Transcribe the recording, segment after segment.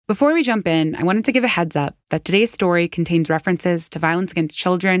Before we jump in, I wanted to give a heads up that today's story contains references to violence against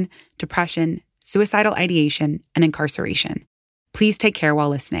children, depression, suicidal ideation, and incarceration. Please take care while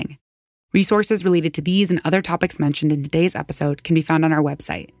listening. Resources related to these and other topics mentioned in today's episode can be found on our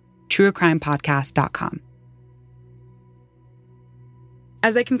website, truecrimepodcast.com.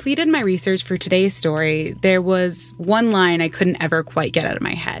 As I completed my research for today's story, there was one line I couldn't ever quite get out of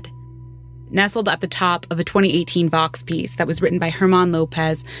my head. Nestled at the top of a 2018 Vox piece that was written by Herman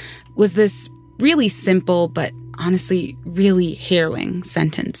Lopez was this really simple but honestly really harrowing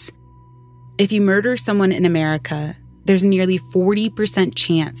sentence. If you murder someone in America, there's a nearly 40%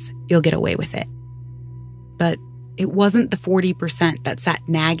 chance you'll get away with it. But it wasn't the 40% that sat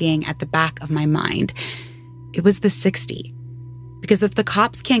nagging at the back of my mind. It was the 60. Because if the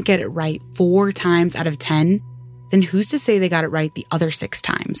cops can't get it right 4 times out of 10, then who's to say they got it right the other 6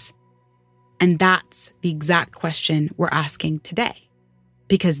 times? And that's the exact question we're asking today.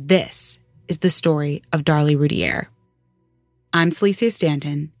 Because this is the story of Darlie Routier. I'm Celicia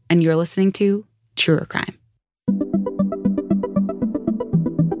Stanton, and you're listening to Truer Crime.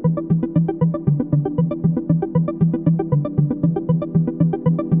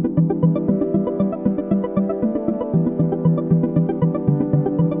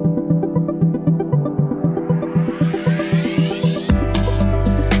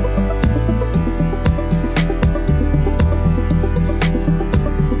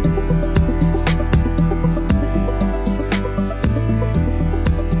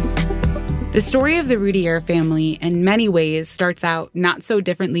 The story of the Routier family in many ways starts out not so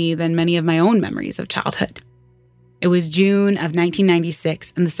differently than many of my own memories of childhood. It was June of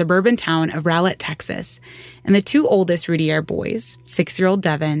 1996 in the suburban town of Rowlett, Texas, and the 2 oldest Routier boys, 6-year-old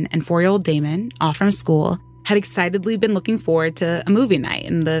Devin and 4-year-old Damon, off from school, had excitedly been looking forward to a movie night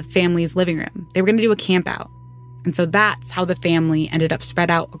in the family's living room. They were going to do a camp out. And so that's how the family ended up spread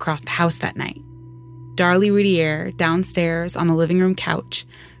out across the house that night. Darlie Routier downstairs on the living room couch,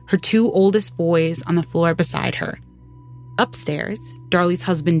 her 2 oldest boys on the floor beside her. Upstairs, Darlie's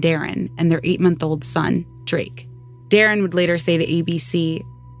husband Darren and their 8-month-old son, Drake. Darren would later say to ABC,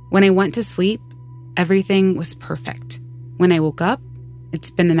 "When I went to sleep, everything was perfect. When I woke up, it's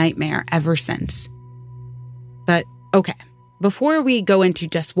been a nightmare ever since." But okay, before we go into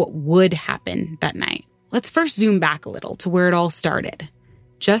just what would happen that night, let's first zoom back a little to where it all started.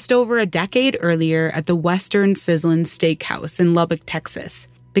 Just over a decade earlier at the Western Sizzlin' Steakhouse in Lubbock, Texas,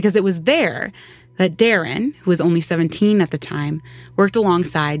 because it was there that Darren, who was only 17 at the time, worked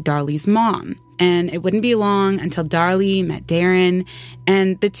alongside Darlie's mom. And it wouldn't be long until Darlie met Darren,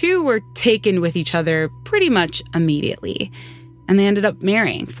 and the 2 were taken with each other pretty much immediately. And they ended up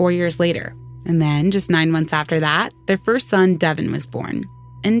marrying 4 years later. And then, just 9 months after that, their first son, Devin, was born.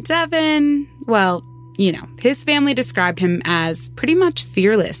 And Devin, well, his family described him as pretty much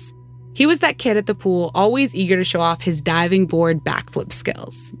fearless. He was that kid at the pool, always eager to show off his diving board backflip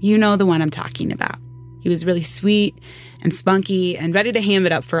skills. You know the one I'm talking about. He was really sweet and spunky and ready to ham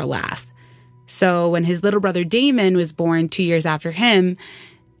it up for a laugh. So when his little brother Damon was born 2 years after him,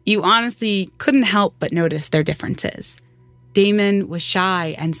 you honestly couldn't help but notice their differences. Damon was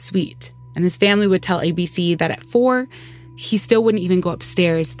shy and sweet, and his family would tell ABC that at 4, he still wouldn't even go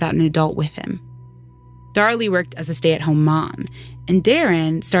upstairs without an adult with him. Darlie worked as a stay-at-home mom, and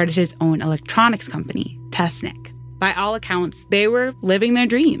Darren started his own electronics company, Tesnick. By all accounts, they were living their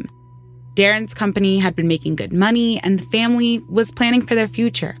dream. Darren's company had been making good money, and the family was planning for their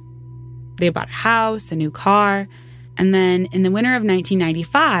future. They bought a house, a new car, and then in the winter of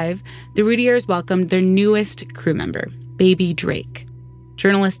 1995, the Routiers welcomed their newest crew member, baby Drake.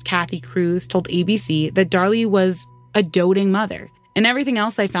 Journalist Kathy Cruz told ABC that Darlie was a doting mother, and everything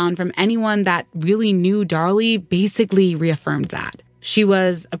else I found from anyone that really knew Darlie basically reaffirmed that. She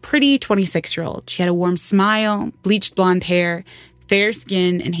was a pretty 26-year-old. She had a warm smile, bleached blonde hair, fair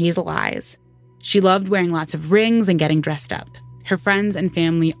skin, and hazel eyes. She loved wearing lots of rings and getting dressed up. Her friends and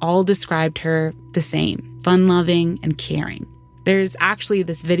family all described her the same, fun-loving and caring. There's actually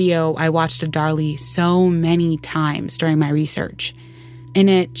this video I watched of Darlie so many times during my research. In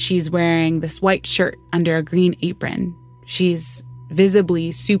it, she's wearing this white shirt under a green apron. She's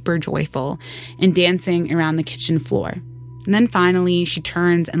visibly super joyful and dancing around the kitchen floor. And then finally, she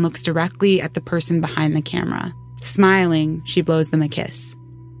turns and looks directly at the person behind the camera. Smiling, she blows them a kiss.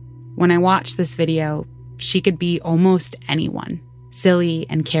 When I watched this video, she could be almost anyone, silly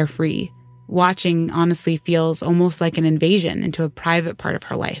and carefree. Watching honestly feels almost like an invasion into a private part of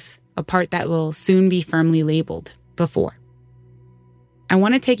her life, a part that will soon be firmly labeled before. I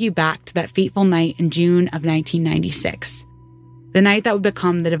want to take you back to that fateful night in June of 1996. The night that would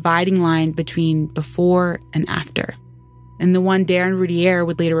become the dividing line between before and after. and the one Darren Routier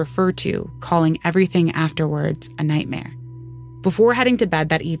would later refer to, calling everything afterwards a nightmare. Before heading to bed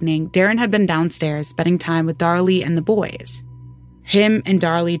that evening, Darren had been downstairs spending time with Darlie and the boys. Him and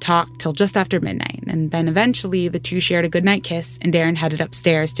Darlie talked till just after midnight, and then eventually the two shared a goodnight kiss and Darren headed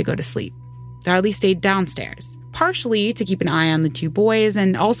upstairs to go to sleep. Darlie stayed downstairs, partially to keep an eye on the two boys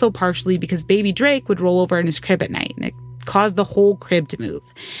and also partially because baby Drake would roll over in his crib at night and it caused the whole crib to move.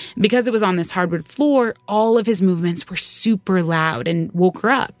 Because it was on this hardwood floor, all of his movements were super loud and woke her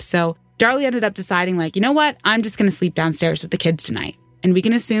up. So Darlie ended up deciding, you know what? I'm just going to sleep downstairs with the kids tonight. And we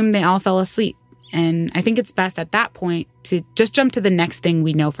can assume they all fell asleep. And I think it's best at that point to just jump to the next thing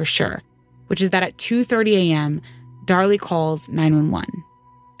we know for sure, which is that at 2:30 a.m., Darlie calls 911.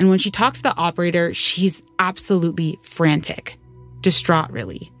 And when she talks to the operator, she's absolutely frantic, distraught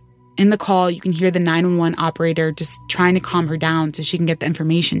really. In the call, you can hear the 911 operator just trying to calm her down so she can get the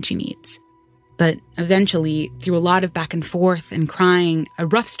information she needs. But eventually, through a lot of back and forth and crying, a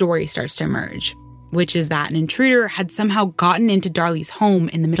rough story starts to emerge, which is that an intruder had somehow gotten into Darlie's home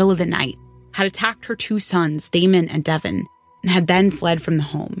in the middle of the night, had attacked her two sons, Damon and Devin, and had then fled from the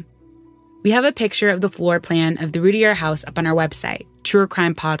home. We have a picture of the floor plan of the Routier house up on our website,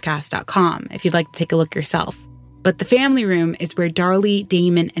 truecrimepodcast.com, if you'd like to take a look yourself. But the family room is where Darlie,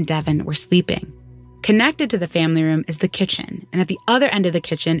 Damon, and Devin were sleeping. Connected to the family room is the kitchen, and at the other end of the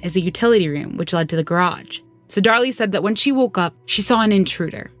kitchen is a utility room, which led to the garage. So Darlie said that when she woke up, she saw an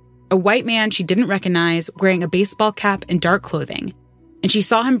intruder, a white man she didn't recognize, wearing a baseball cap and dark clothing, and she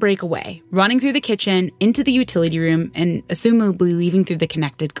saw him break away, running through the kitchen, into the utility room, and assumably leaving through the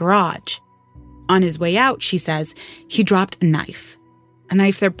connected garage. On his way out, she says, he dropped a knife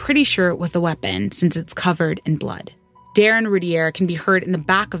they're pretty sure was the weapon since it's covered in blood. Darren Routier can be heard in the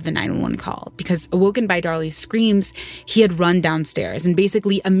back of the 911 call because, awoken by Darlie's screams, he had run downstairs and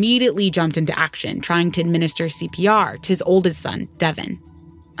basically immediately jumped into action, trying to administer CPR to his oldest son, Devin.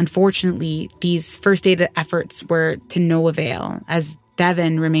 Unfortunately, these first aid efforts were to no avail, as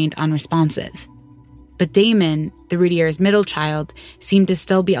Devin remained unresponsive. But Damon, the Routier's middle child, seemed to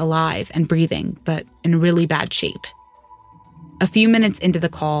still be alive and breathing, but in really bad shape. A few minutes into the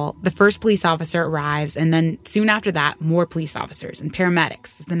call, the first police officer arrives, and then soon after that, more police officers and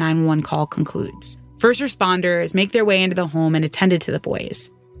paramedics as the 911 call concludes. First responders make their way into the home and attended to the boys.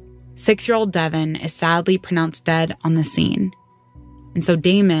 6-year-old Devin is sadly pronounced dead on the scene. And so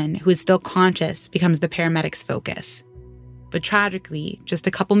Damon, who is still conscious, becomes the paramedics' focus. But tragically, just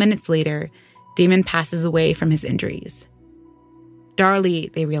a couple minutes later, Damon passes away from his injuries.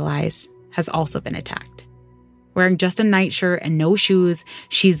 Darlie, they realize, has also been attacked. Wearing just a nightshirt and no shoes,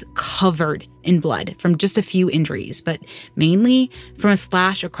 she's covered in blood from just a few injuries, but mainly from a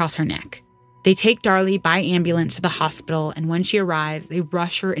slash across her neck. They take Darlie by ambulance to the hospital, and when she arrives, they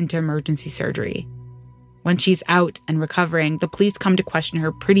rush her into emergency surgery. When she's out and recovering, the police come to question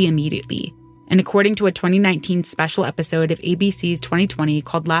her pretty immediately. And according to a 2019 special episode of ABC's 2020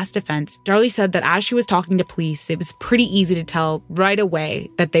 called Last Defense, Darlie said that as she was talking to police, it was pretty easy to tell right away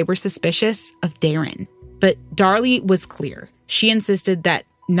that they were suspicious of Darren. But Darlie was clear. She insisted that,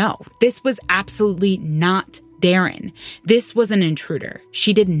 no, this was absolutely not Darren. This was an intruder.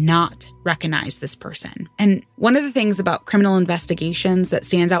 She did not recognize this person. And one of the things about criminal investigations that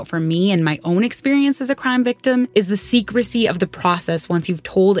stands out for me and my own experience as a crime victim is the secrecy of the process once you've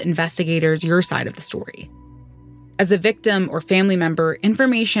told investigators your side of the story. As a victim or family member,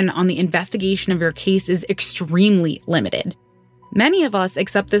 information on the investigation of your case is extremely limited. Many of us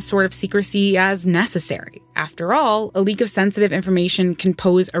accept this sort of secrecy as necessary. After all, a leak of sensitive information can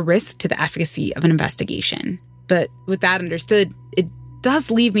pose a risk to the efficacy of an investigation. But with that understood, it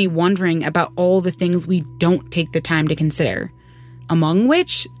does leave me wondering about all the things we don't take the time to consider, among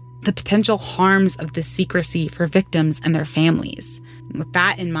which the potential harms of this secrecy for victims and their families. With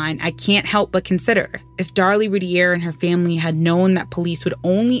that in mind, I can't help but consider, if Darlie Routier and her family had known that police would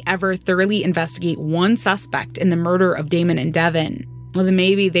only ever thoroughly investigate one suspect in the murder of Damon and Devin, well, then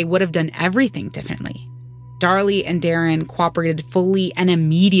maybe they would have done everything differently. Darlie and Darren cooperated fully and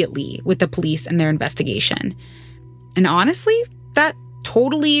immediately with the police in their investigation. And honestly, that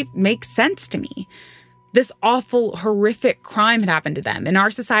totally makes sense to me. This awful, horrific crime had happened to them, and our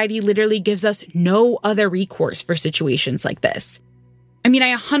society literally gives us no other recourse for situations like this. I mean,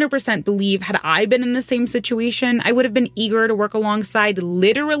 I 100% believe had I been in the same situation, I would have been eager to work alongside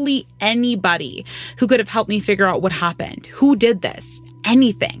literally anybody who could have helped me figure out what happened, who did this,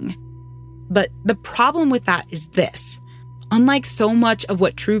 anything. But the problem with that is this. Unlike so much of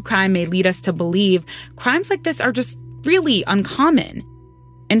what true crime may lead us to believe, crimes like this are just really uncommon.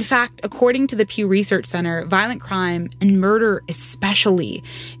 In fact, according to the Pew Research Center, violent crime, and murder especially,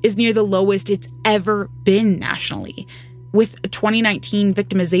 is near the lowest it's ever been nationally. with a 2019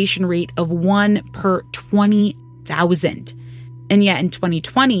 victimization rate of 1 per 20,000. And yet in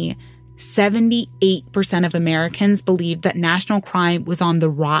 2020, 78% of Americans believed that national crime was on the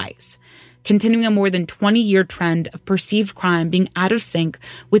rise, continuing a more than 20-year trend of perceived crime being out of sync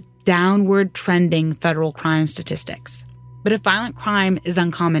with downward trending federal crime statistics. But if violent crime is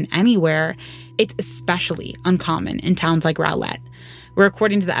uncommon anywhere, it's especially uncommon in towns like Rowlett, where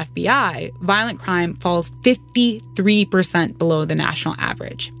according to the FBI, violent crime falls 53% below the national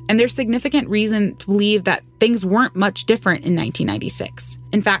average. And there's significant reason to believe that things weren't much different in 1996.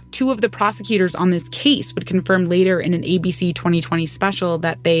 In fact, 2 of the prosecutors on this case would confirm later in an ABC 2020 special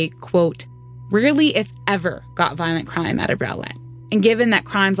that they, quote, rarely, if ever, got violent crime out of Rowlett. And given that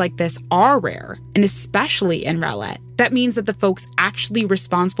crimes like this are rare, and especially in Rowlett, that means that the folks actually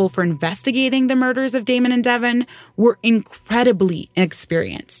responsible for investigating the murders of Damon and Devon were incredibly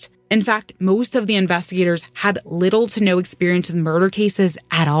inexperienced. In fact, most of the investigators had little to no experience with murder cases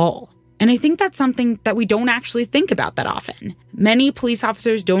at all. And I think that's something that we don't actually think about that often. Many police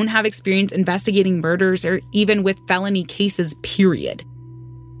officers don't have experience investigating murders or even with felony cases, period.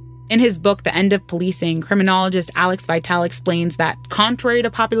 In his book, The End of Policing, criminologist Alex Vitale explains that, contrary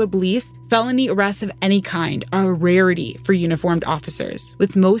to popular belief, felony arrests of any kind are a rarity for uniformed officers,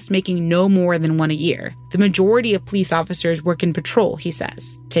 with most making no more than 1 a year. The majority of police officers work in patrol, he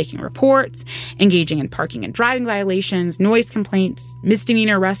says, taking reports, engaging in parking and driving violations, noise complaints,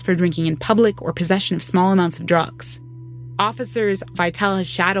 misdemeanor arrests for drinking in public, or possession of small amounts of drugs. Officers Vitale has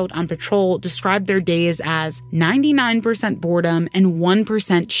shadowed on patrol describe their days as 99% boredom and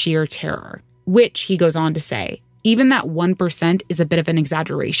 1% sheer terror, which, he goes on to say, even that 1% is a bit of an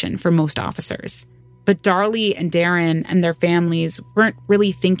exaggeration for most officers. But Darlie and Darren and their families weren't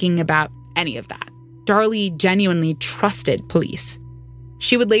really thinking about any of that. Darlie genuinely trusted police.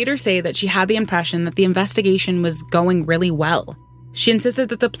 She would later say that she had the impression that the investigation was going really well. She insisted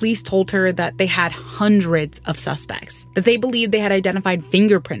that the police told her that they had hundreds of suspects, that they believed they had identified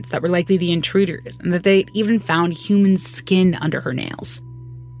fingerprints that were likely the intruders, and that they'd even found human skin under her nails.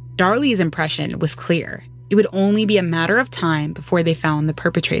 Darlie's impression was clear. It would only be a matter of time before they found the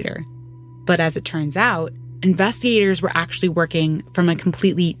perpetrator. But as it turns out, investigators were actually working from a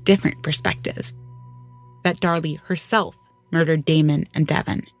completely different perspective. That Darlie herself murdered Damon and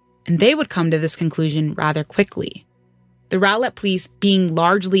Devon. And they would come to this conclusion rather quickly. The Rowlett police, being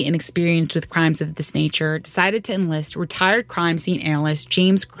largely inexperienced with crimes of this nature, decided to enlist retired crime scene analyst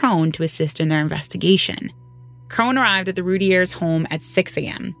James Crone to assist in their investigation. Crone arrived at the Routiers' home at 6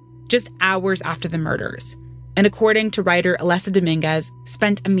 a.m., just hours after the murders, and according to writer Alessa Dominguez,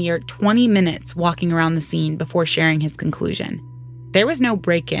 spent a mere 20 minutes walking around the scene before sharing his conclusion. There was no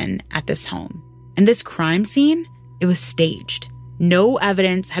break-in at this home, and this crime scene, it was staged. No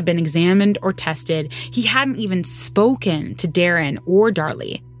evidence had been examined or tested. He hadn't even spoken to Darren or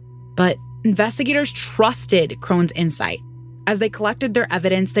Darlie. But investigators trusted Crone's insight. As they collected their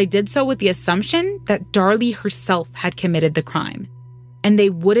evidence, they did so with the assumption that Darlie herself had committed the crime. And they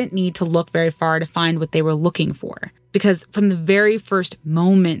wouldn't need to look very far to find what they were looking for. Because from the very first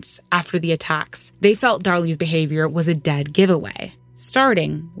moments after the attacks, they felt Darlie's behavior was a dead giveaway,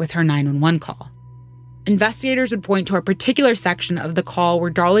 starting with her 911 call. Investigators would point to a particular section of the call where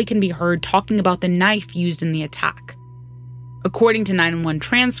Darlie can be heard talking about the knife used in the attack. According to 911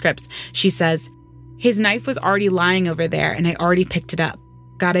 transcripts, she says, "His knife was already lying over there and I already picked it up.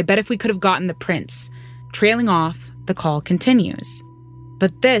 God, I bet if we could have gotten the prints." Trailing off, the call continues.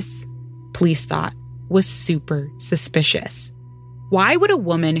 But this, police thought, was super suspicious. Why would a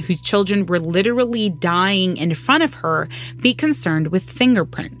woman whose children were literally dying in front of her be concerned with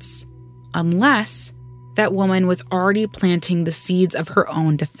fingerprints? Unless that woman was already planting the seeds of her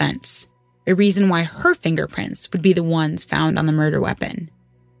own defense, a reason why her fingerprints would be the ones found on the murder weapon.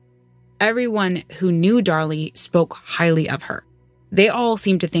 Everyone who knew Darlie spoke highly of her. They all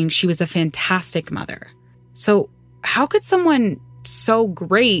seemed to think she was a fantastic mother. So how could someone so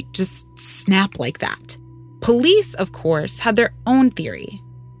great just snap like that? Police, of course, had their own theory.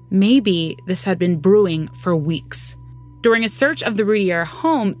 Maybe this had been brewing for weeks. During a search of the Routier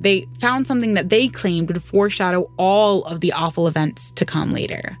home, they found something that they claimed would foreshadow all of the awful events to come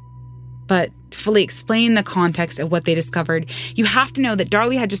later. But to fully explain the context of what they discovered, you have to know that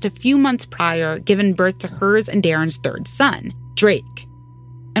Darlie had just a few months prior given birth to hers and Darren's third son, Drake.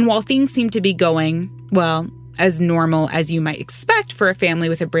 And while things seemed to be going, well, as normal as you might expect for a family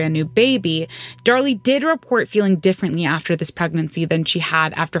with a brand new baby, Darlie did report feeling differently after this pregnancy than she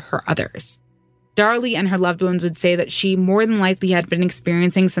had after her others. Darlie and her loved ones would say that she more than likely had been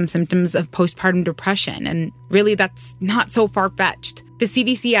experiencing some symptoms of postpartum depression, and really that's not so far-fetched. The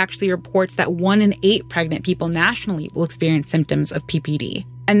CDC actually reports that 1 in 8 pregnant people nationally will experience symptoms of PPD.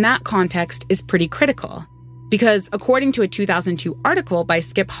 And that context is pretty critical. Because according to a 2002 article by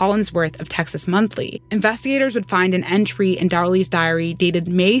Skip Hollinsworth of Texas Monthly, investigators would find an entry in Darlie's diary dated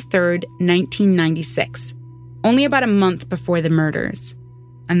May 3rd, 1996, only about a month before the murders.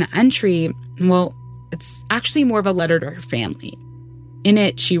 And the entry, well, it's actually more of a letter to her family. In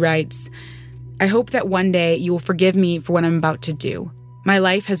it, she writes, "I hope that one day you will forgive me for what I'm about to do. My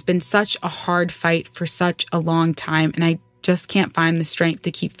life has been such a hard fight for such a long time, and I just can't find the strength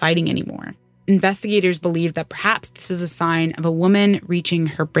to keep fighting anymore." Investigators believed that perhaps this was a sign of a woman reaching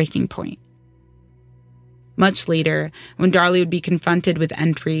her breaking point. Much later, when Darlie would be confronted with the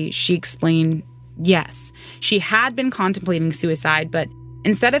entry, she explained, yes, she had been contemplating suicide, but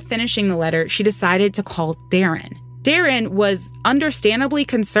instead of finishing the letter, she decided to call Darren. Darren was understandably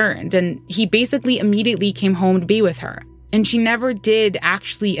concerned, and he basically immediately came home to be with her. And she never did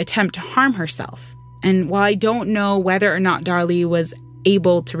actually attempt to harm herself. And while I don't know whether or not Darlie was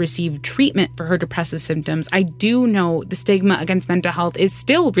able to receive treatment for her depressive symptoms, I do know the stigma against mental health is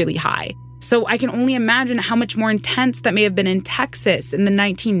still really high. So I can only imagine how much more intense that may have been in Texas in the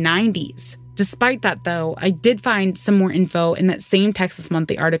 1990s. Despite that, though, I did find some more info in that same Texas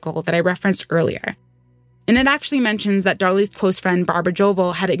Monthly article that I referenced earlier. And it actually mentions that Darlie's close friend Barbara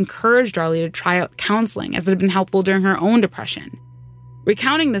Jovel had encouraged Darlie to try out counseling as it had been helpful during her own depression.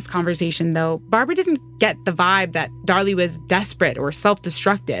 Recounting this conversation, though, Barbara didn't get the vibe that Darlie was desperate or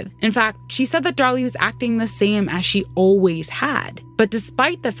self-destructive. In fact, she said that Darlie was acting the same as she always had. But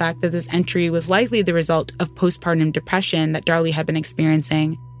despite the fact that this entry was likely the result of postpartum depression that Darlie had been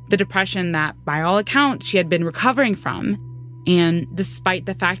experiencing, the depression that, by all accounts, she had been recovering from, and despite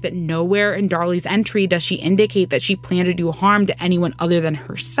the fact that nowhere in Darlie's entry does she indicate that she planned to do harm to anyone other than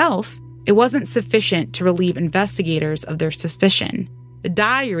herself, it wasn't sufficient to relieve investigators of their suspicion. The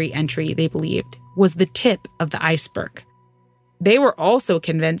diary entry, they believed, was the tip of the iceberg. They were also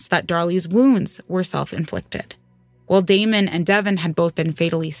convinced that Darlie's wounds were self-inflicted. While Damon and Devin had both been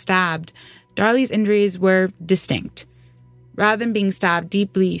fatally stabbed, Darlie's injuries were distinct. Rather than being stabbed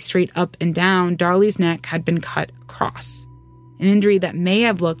deeply straight up and down, Darlie's neck had been cut across. An injury that may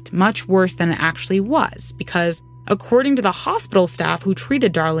have looked much worse than it actually was, because according to the hospital staff who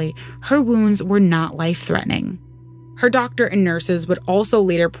treated Darlie, her wounds were not life-threatening. Her doctor and nurses would also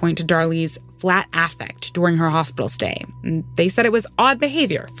later point to Darlie's flat affect during her hospital stay. They said it was odd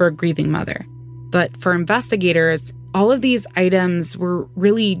behavior for a grieving mother. But for investigators, all of these items were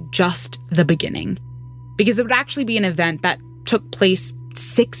really just the beginning, because it would actually be an event that took place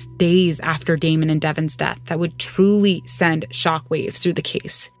 6 days after Damon and Devin's death that would truly send shockwaves through the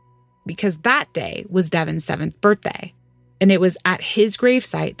case. Because that day was Devin's 7th birthday. And it was at his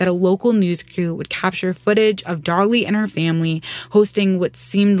gravesite that a local news crew would capture footage of Darlie and her family hosting what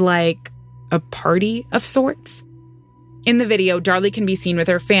seemed like a party of sorts. In the video, Darlie can be seen with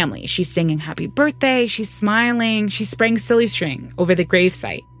her family. She's singing happy birthday, she's smiling, she's spraying silly string over the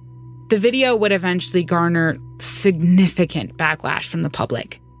gravesite. The video would eventually garner significant backlash from the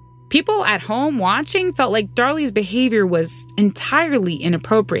public. People at home watching felt like Darlie's behavior was entirely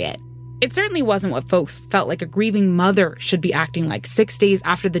inappropriate. It certainly wasn't what folks felt like a grieving mother should be acting like 6 days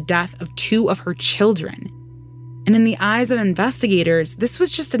after the death of 2 of her children. And in the eyes of investigators, this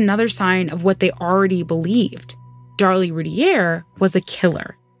was just another sign of what they already believed. Darlie Routier was a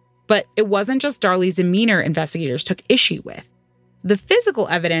killer. But it wasn't just Darlie's demeanor investigators took issue with. The physical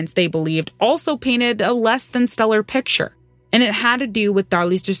evidence, they believed, also painted a less than stellar picture. And it had to do with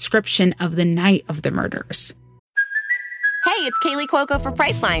Darlie's description of the night of the murders. Hey, it's Kaylee Cuoco for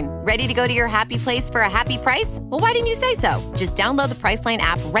Priceline. Ready to go to your happy place for a happy price? Well, why didn't you say so? Just download the Priceline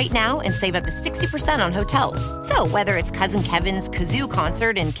app right now and save up to 60% on hotels. So whether it's Cousin Kevin's Kazoo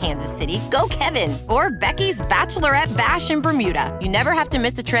Concert in Kansas City, go Kevin, or Becky's Bachelorette Bash in Bermuda, you never have to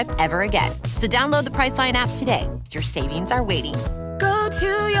miss a trip ever again. So download the Priceline app today. Your savings are waiting. Go to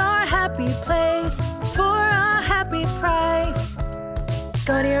your happy place for a happy price.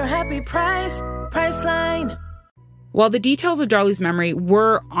 Go to your happy price, Priceline. While the details of Darlie's memory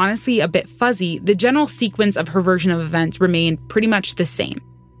were honestly a bit fuzzy, the general sequence of her version of events remained pretty much the same.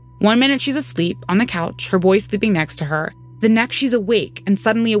 1 minute she's asleep on the couch, her boy sleeping next to her. The next she's awake and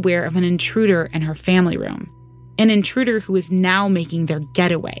suddenly aware of an intruder in her family room. An intruder who is now making their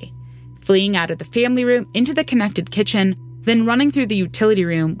getaway, fleeing out of the family room into the connected kitchen, then running through the utility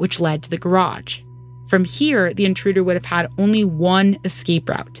room, which led to the garage. From here, the intruder would have had only one escape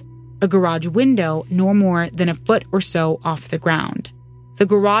route: a garage window no more than a foot or so off the ground. The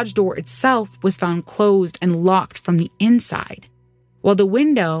garage door itself was found closed and locked from the inside, while the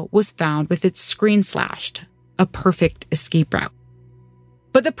window was found with its screen slashed, a perfect escape route.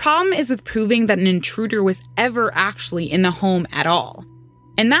 But the problem is with proving that an intruder was ever actually in the home at all.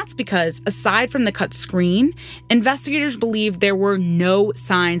 And that's because, aside from the cut screen, investigators believe there were no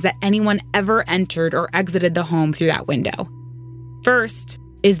signs that anyone ever entered or exited the home through that window. First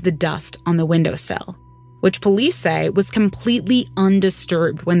is the dust on the windowsill, which police say was completely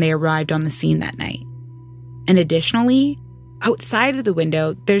undisturbed when they arrived on the scene that night. And additionally, outside of the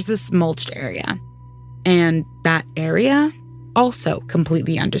window, there's this mulched area. And that area, also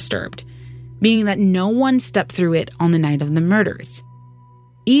completely undisturbed, meaning that no one stepped through it on the night of the murders.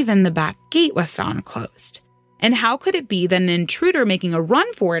 Even the back gate was found closed. And how could it be that an intruder making a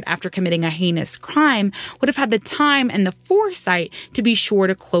run for it after committing a heinous crime would have had the time and the foresight to be sure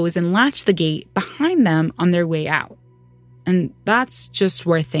to close and latch the gate behind them on their way out? And that's just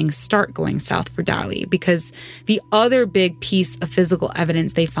where things start going south for Darlie, because the other big piece of physical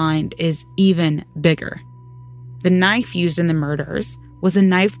evidence they find is even bigger. The knife used in the murders was a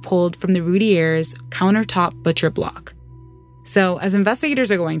knife pulled from the Routier's countertop butcher block. So as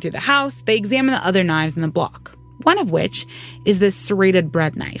investigators are going through the house, they examine the other knives in the block, one of which is this serrated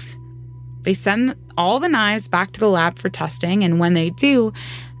bread knife. They send all the knives back to the lab for testing, and when they do,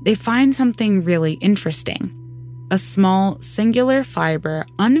 they find something really interesting. A small, singular fiber,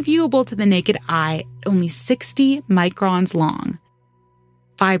 unviewable to the naked eye, only 60 microns long.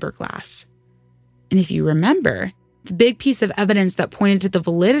 Fiberglass. And if you remember, the big piece of evidence that pointed to the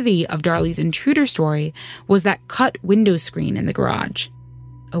validity of Darlie's intruder story was that cut window screen in the garage.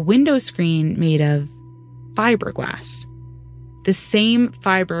 A window screen made of fiberglass. The same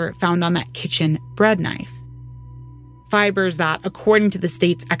fiber found on that kitchen bread knife. Fibers that, according to the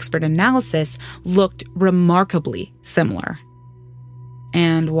state's expert analysis, looked remarkably similar.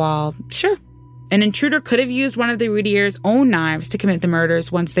 And while, sure, an intruder could have used one of the Routier's own knives to commit the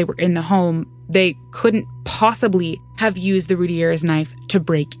murders once they were in the home, they couldn't possibly have used the Routier's knife to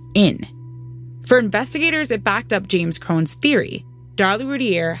break in. For investigators, it backed up James Crone's theory. Darlie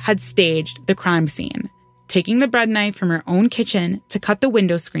Routier had staged the crime scene, taking the bread knife from her own kitchen to cut the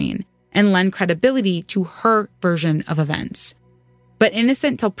window screen and lend credibility to her version of events. But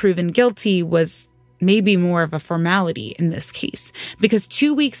innocent till proven guilty was maybe more of a formality in this case, because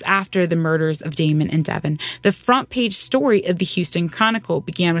 2 weeks after the murders of Damon and Devin, the front page story of the Houston Chronicle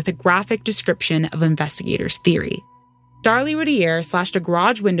began with a graphic description of investigators' theory. Darlie Routier slashed a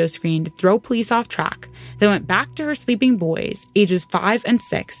garage window screen to throw police off track, then went back to her sleeping boys, ages 5 and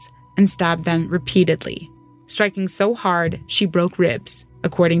 6, and stabbed them repeatedly, striking so hard she broke ribs,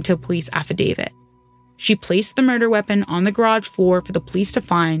 according to a police affidavit. She placed the murder weapon on the garage floor for the police to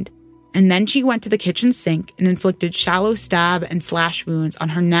find, and then she went to the kitchen sink and inflicted shallow stab and slash wounds on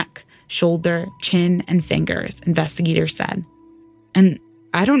her neck, shoulder, chin, and fingers, investigators said. And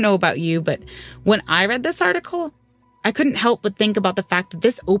I don't know about you, but when I read this article, I couldn't help but think about the fact that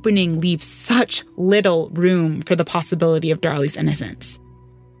this opening leaves such little room for the possibility of Darlie's innocence.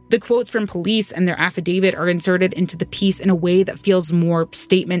 The quotes from police and their affidavit are inserted into the piece in a way that feels more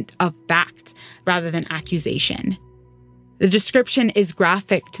statement of fact rather than accusation. The description is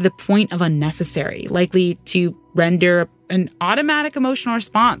graphic to the point of unnecessary, likely to render an automatic emotional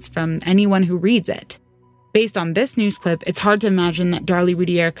response from anyone who reads it. Based on this news clip, it's hard to imagine that Darlie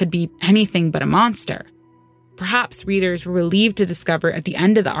Routier could be anything but a monster. Perhaps readers were relieved to discover at the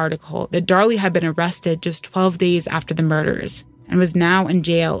end of the article that Darlie had been arrested just 12 days after the murders and was now in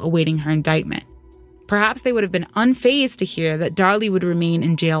jail awaiting her indictment. Perhaps they would have been unfazed to hear that Darlie would remain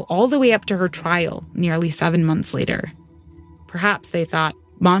in jail all the way up to her trial, nearly 7 months later. Perhaps they thought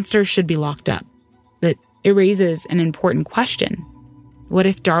monsters should be locked up. But it raises an important question. What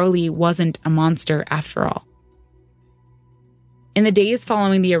if Darlie wasn't a monster after all? In the days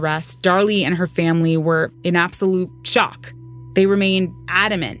following the arrest, Darlie and her family were in absolute shock. They remained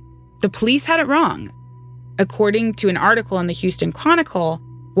adamant. The police had it wrong. According to an article in the Houston Chronicle,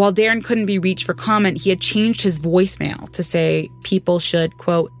 while Darren couldn't be reached for comment, he had changed his voicemail to say people should,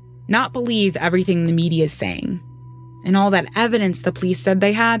 quote, not believe everything the media is saying. And all that evidence the police said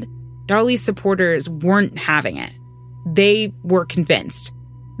they had, Darlie's supporters weren't having it. They were convinced.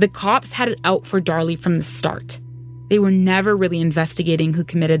 The cops had it out for Darlie from the start. They were never really investigating who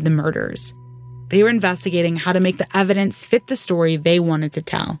committed the murders. They were investigating how to make the evidence fit the story they wanted to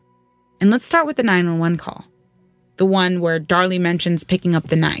tell. And let's start with the 911 call. The one where Darlie mentions picking up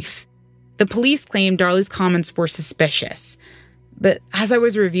the knife. The police claimed Darlie's comments were suspicious. But as I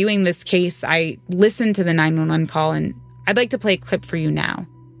was reviewing this case, I listened to the 911 call, and I'd like to play a clip for you now.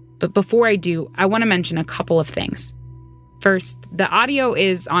 But before I do, I want to mention a couple of things. First, the audio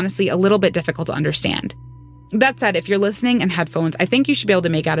is honestly a little bit difficult to understand. That said, if you're listening in headphones, I think you should be able to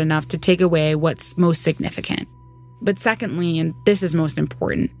make out enough to take away what's most significant. But secondly, and this is most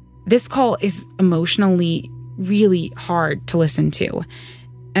important, this call is emotionally really hard to listen to.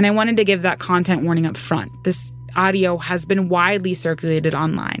 And I wanted to give that content warning up front. This audio has been widely circulated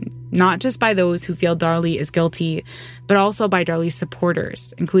online, not just by those who feel Darlie is guilty, but also by Darlie's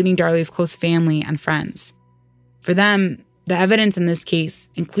supporters, including Darlie's close family and friends. For them, the evidence in this case,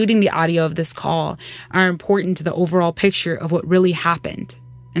 including the audio of this call, are important to the overall picture of what really happened.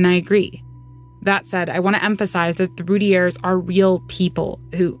 And I agree. That said, I want to emphasize that the Routiers are real people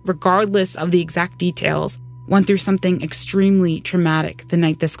who, regardless of the exact details, went through something extremely traumatic the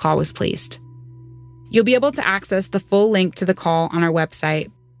night this call was placed. You'll be able to access the full link to the call on our website.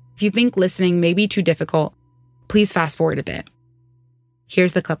 If you think listening may be too difficult, please fast forward a bit.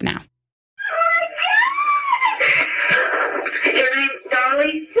 Here's the clip now. Your name's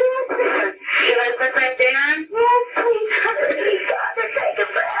Darlie? Should I put that down? Yes, please. God, they're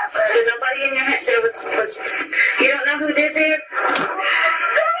taking forever. There's nobody in your head. You don't know who this is?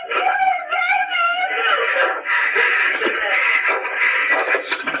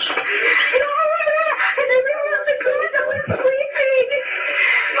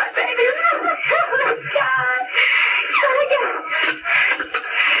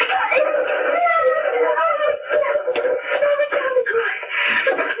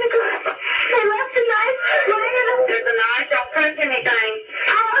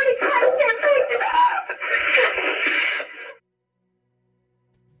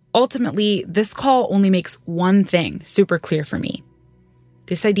 Ultimately, this call only makes one thing super clear for me.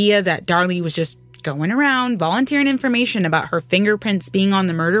 This idea that Darlie was just going around volunteering information about her fingerprints being on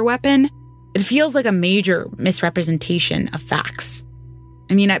the murder weapon, it feels like a major misrepresentation of facts.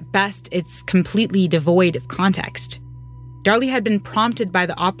 I mean, at best, it's completely devoid of context. Darlie had been prompted by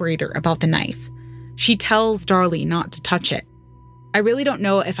the operator about the knife. She tells Darlie not to touch it. I really don't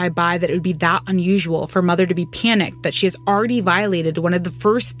know if I buy that it would be that unusual for Mother to be panicked that she has already violated one of the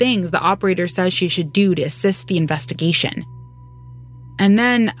first things the operator says she should do to assist the investigation. And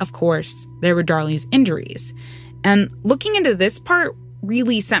then, of course, there were Darlie's injuries. And looking into this part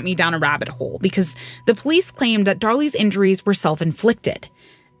really sent me down a rabbit hole because the police claimed that Darlie's injuries were self-inflicted,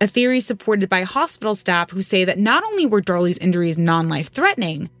 a theory supported by hospital staff who say that not only were Darlie's injuries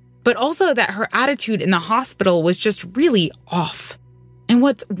non-life-threatening, but also that her attitude in the hospital was just really off. And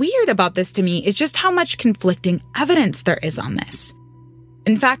what's weird about this to me is just how much conflicting evidence there is on this.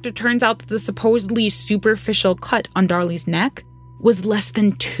 In fact, it turns out that the supposedly superficial cut on Darlie's neck was less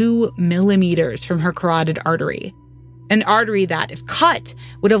than 2 millimeters from her carotid artery. An artery that, if cut,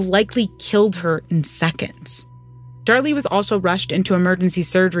 would have likely killed her in seconds. Darlie was also rushed into emergency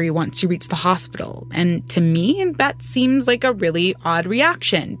surgery once she reached the hospital, and to me, that seems like a really odd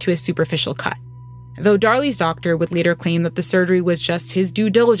reaction to a superficial cut. Though Darlie's doctor would later claim that the surgery was just his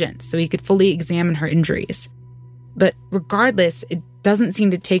due diligence so he could fully examine her injuries. But regardless, it doesn't seem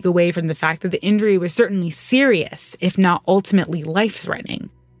to take away from the fact that the injury was certainly serious, if not ultimately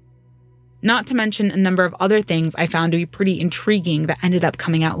life-threatening. Not to mention a number of other things I found to be pretty intriguing that ended up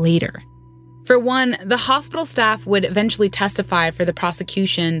coming out later. For one, the hospital staff would eventually testify for the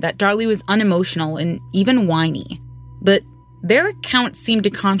prosecution that Darlie was unemotional and even whiny. But their accounts seemed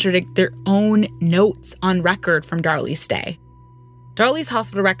to contradict their own notes on record from Darlie's stay. Darlie's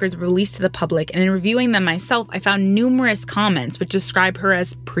hospital records were released to the public, and in reviewing them myself, I found numerous comments which describe her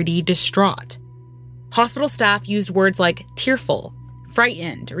as pretty distraught. Hospital staff used words like tearful,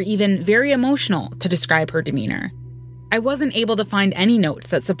 frightened, or even very emotional to describe her demeanor. I wasn't able to find any notes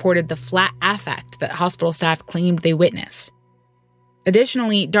that supported the flat affect that hospital staff claimed they witnessed.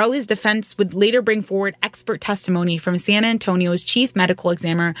 Additionally, Darlie's defense would later bring forward expert testimony from San Antonio's chief medical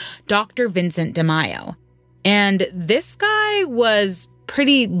examiner, Dr. Vincent DeMaio. And this guy was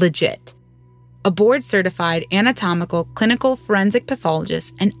pretty legit. A board-certified anatomical clinical forensic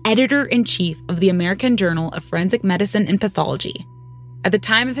pathologist and editor-in-chief of the American Journal of Forensic Medicine and Pathology. At the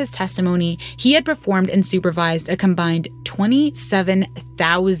time of his testimony, he had performed and supervised a combined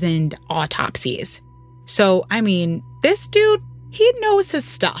 27,000 autopsies. So, I mean, this dude, he knows his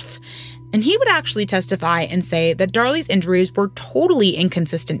stuff. And he would actually testify and say that Darlie's injuries were totally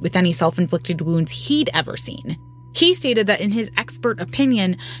inconsistent with any self-inflicted wounds he'd ever seen. He stated that in his expert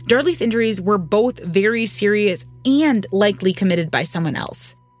opinion, Darlie's injuries were both very serious and likely committed by someone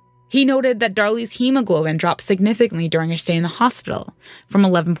else. He noted that Darlie's hemoglobin dropped significantly during her stay in the hospital, from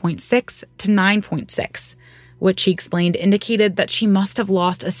 11.6 to 9.6, which he explained indicated that she must have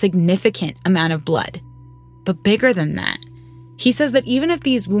lost a significant amount of blood. But bigger than that, he says that even if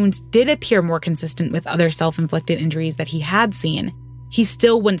these wounds did appear more consistent with other self-inflicted injuries that he had seen, he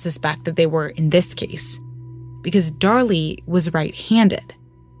still wouldn't suspect that they were in this case, because Darlie was right-handed.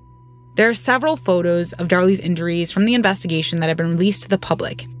 There are several photos of Darlie's injuries from the investigation that have been released to the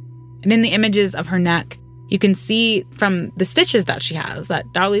public. And in the images of her neck, you can see from the stitches that she has that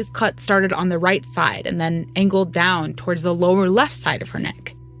Darlie's cut started on the right side and then angled down towards the lower left side of her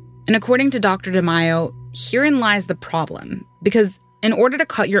neck. And according to Dr. DeMaio, herein lies the problem, because in order to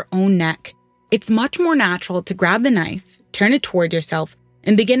cut your own neck, it's much more natural to grab the knife, turn it toward yourself,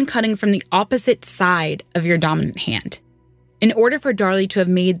 and begin cutting from the opposite side of your dominant hand. In order for Darlie to have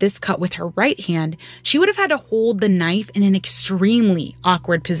made this cut with her right hand, she would have had to hold the knife in an extremely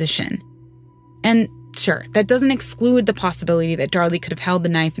awkward position. And sure, that doesn't exclude the possibility that Darlie could have held the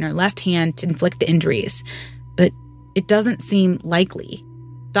knife in her left hand to inflict the injuries, but it doesn't seem likely.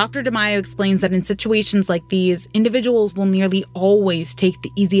 Dr. DeMaio explains that in situations like these, individuals will nearly always take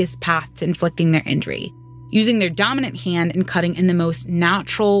the easiest path to inflicting their injury, using their dominant hand and cutting in the most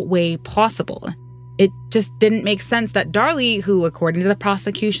natural way possible. It just didn't make sense that Darlie, who, according to the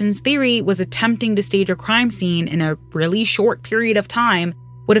prosecution's theory, was attempting to stage a crime scene in a really short period of time,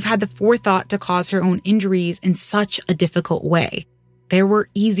 would have had the forethought to cause her own injuries in such a difficult way. There were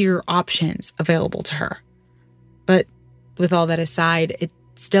easier options available to her. But with all that aside, it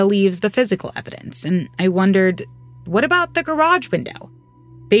still leaves the physical evidence, and I wondered, what about the garage window?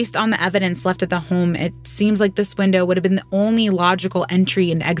 Based on the evidence left at the home, it seems like this window would have been the only logical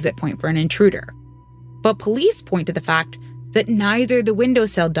entry and exit point for an intruder. But police point to the fact that neither the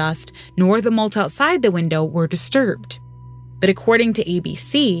windowsill dust nor the mulch outside the window were disturbed. But according to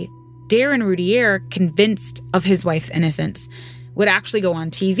ABC, Darlie Routier, convinced of his wife's innocence, would actually go on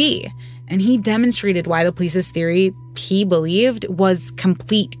TV, and he demonstrated why the police's theory he believed was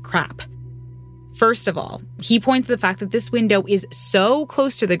complete crap. First of all, he points to the fact that this window is so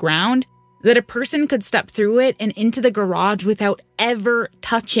close to the ground that a person could step through it and into the garage without ever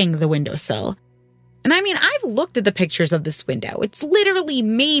touching the windowsill. And I mean, I've looked at the pictures of this window. It's literally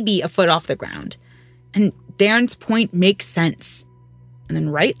maybe a foot off the ground. And Darren's point makes sense. And then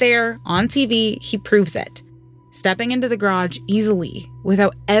right there on TV, he proves it, stepping into the garage easily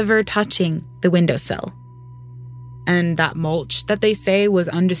without ever touching the windowsill. And that mulch that they say was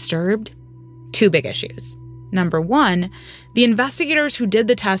undisturbed? Two big issues. Number one, the investigators who did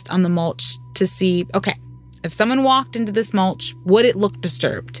the test on the mulch to see, okay, if someone walked into this mulch, would it look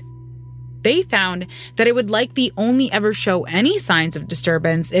disturbed? They found that it would likely only ever show any signs of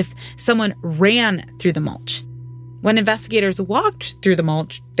disturbance if someone ran through the mulch. When investigators walked through the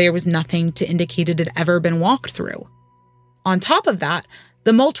mulch, there was nothing to indicate it had ever been walked through. On top of that,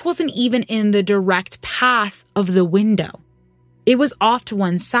 the mulch wasn't even in the direct path of the window. It was off to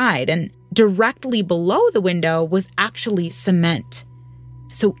one side, and directly below the window was actually cement.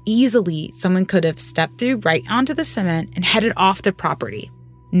 So easily, someone could have stepped through right onto the cement and headed off the property,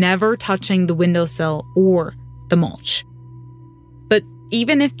 never touching the windowsill or the mulch. But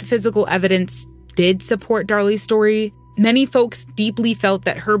even if the physical evidence did support Darlie's story, many folks deeply felt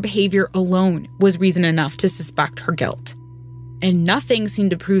that her behavior alone was reason enough to suspect her guilt. And nothing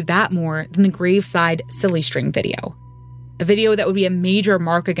seemed to prove that more than the graveside silly string video. A video that would be a major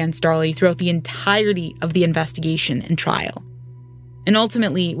mark against Darlie throughout the entirety of the investigation and trial. And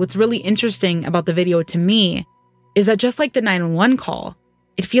ultimately, what's really interesting about the video to me is that just like the 911 call,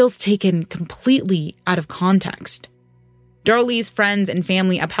 it feels taken completely out of context. Darlie's friends and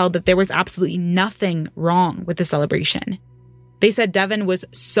family upheld that there was absolutely nothing wrong with the celebration. They said Devin was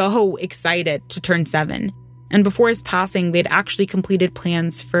so excited to turn 7, and before his passing, they'd actually completed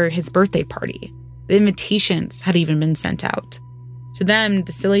plans for his birthday party. The invitations had even been sent out. To them,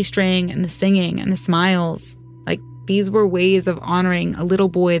 the silly string and the singing and the smiles, like these were ways of honoring a little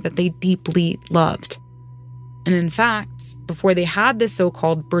boy that they deeply loved. And in fact, before they had this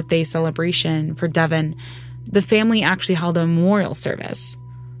so-called birthday celebration for Devin, the family actually held a memorial service.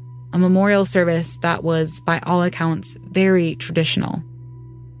 A memorial service that was, by all accounts, very traditional.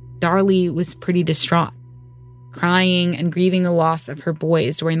 Darlie was pretty distraught, crying and grieving the loss of her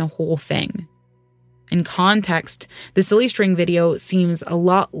boys during the whole thing. In context, the silly string video seems a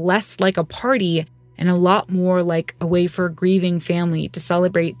lot less like a party and a lot more like a way for a grieving family to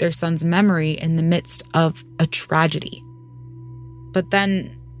celebrate their son's memory in the midst of a tragedy. But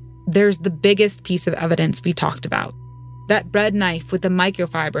then there's the biggest piece of evidence we talked about, that bread knife with the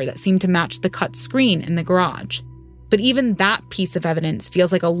microfiber that seemed to match the cut screen in the garage. But even that piece of evidence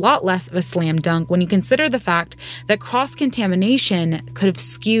feels like a lot less of a slam dunk when you consider the fact that cross-contamination could have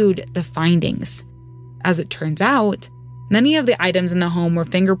skewed the findings. As it turns out, many of the items in the home were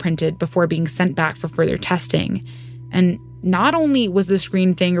fingerprinted before being sent back for further testing. And not only was the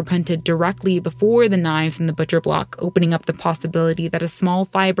screen fingerprinted directly before the knives and the butcher block, opening up the possibility that a small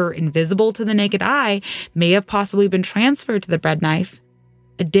fiber invisible to the naked eye may have possibly been transferred to the bread knife,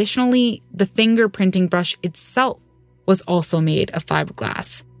 Additionally, the fingerprinting brush itself was also made of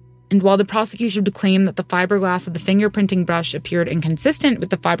fiberglass. And while the prosecution would claim that the fiberglass of the fingerprinting brush appeared inconsistent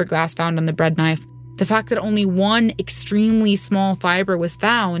with the fiberglass found on the bread knife, the fact that only one extremely small fiber was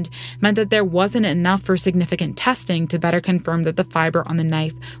found meant that there wasn't enough for significant testing to better confirm that the fiber on the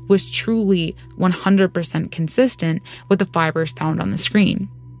knife was truly 100% consistent with the fibers found on the screen.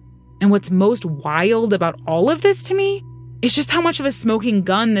 And what's most wild about all of this to me is just how much of a smoking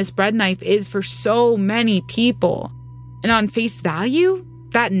gun this bread knife is for so many people. And on face value,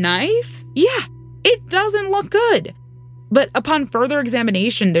 that knife, yeah, it doesn't look good. But upon further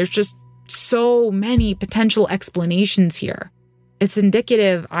examination, there's just so many potential explanations here. It's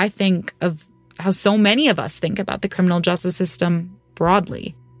indicative, I think, of how so many of us think about the criminal justice system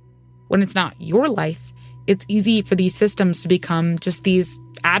broadly. When it's not your life, it's easy for these systems to become just these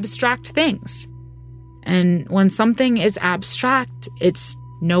abstract things. And when something is abstract, it's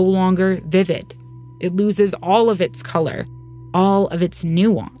no longer vivid. It loses all of its color, all of its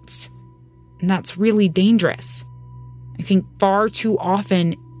nuance. And that's really dangerous. I think far too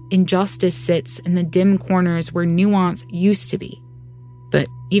often, injustice sits in the dim corners where nuance used to be. But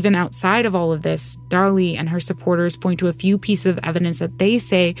even outside of all of this, Darlie and her supporters point to a few pieces of evidence that they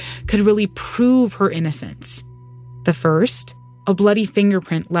say could really prove her innocence. The first, a bloody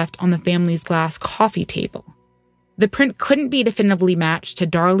fingerprint left on the family's glass coffee table. The print couldn't be definitively matched to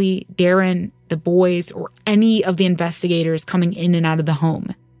Darlie, Darren, the boys, or any of the investigators coming in and out of the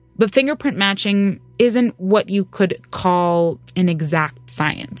home. But fingerprint matching isn't what you could call an exact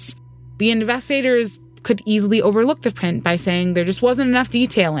science. The investigators could easily overlook the print by saying there just wasn't enough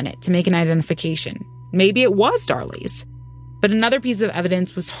detail in it to make an identification. Maybe it was Darlie's. But another piece of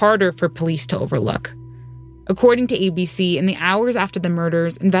evidence was harder for police to overlook. According to ABC, in the hours after the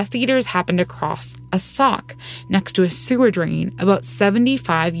murders, investigators happened across a sock next to a sewer drain about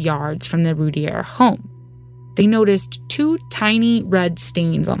 75 yards from the Routier home. They noticed 2 tiny red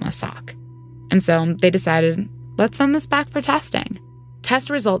stains on the sock. And so they decided, let's send this back for testing. Test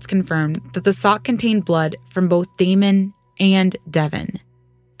results confirmed that the sock contained blood from both Damon and Devin,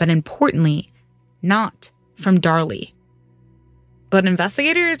 but importantly, not from Darlie. But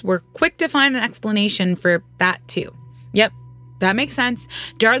investigators were quick to find an explanation for that too. Yep, that makes sense.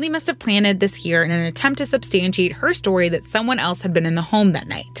 Darlie must have planted this here in an attempt to substantiate her story that someone else had been in the home that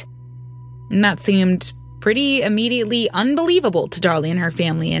night. And that seemed pretty immediately unbelievable to Darlie and her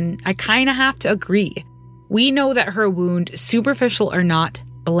family, and I kind of have to agree. We know that her wound, superficial or not,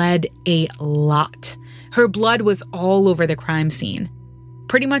 bled a lot. Her blood was all over the crime scene.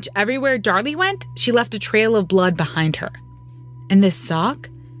 Pretty much everywhere Darlie went, she left a trail of blood behind her. And this sock,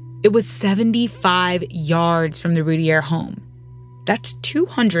 it was 75 yards from the Routier home. That's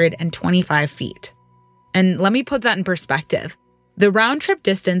 225 feet. And let me put that in perspective. The round-trip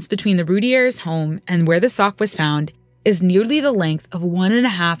distance between the Routier's home and where the sock was found is nearly the length of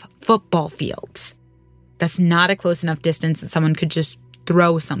 1.5 football fields. That's not a close enough distance that someone could just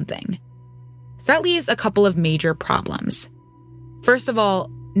throw something. That leaves a couple of major problems. First of all,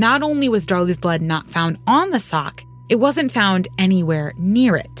 not only was Darlie's blood not found on the sock, it wasn't found anywhere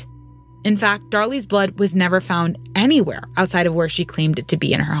near it. In fact, Darlie's blood was never found anywhere outside of where she claimed it to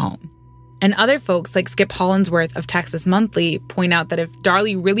be in her home. And other folks like Skip Hollinsworth of Texas Monthly point out that if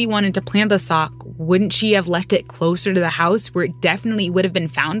Darlie really wanted to plant the sock, wouldn't she have left it closer to the house where it definitely would have been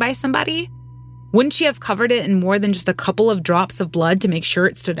found by somebody? Wouldn't she have covered it in more than just a couple of drops of blood to make sure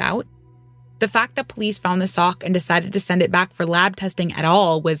it stood out? The fact that police found the sock and decided to send it back for lab testing at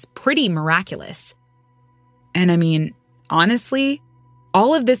all was pretty miraculous. And I mean, honestly,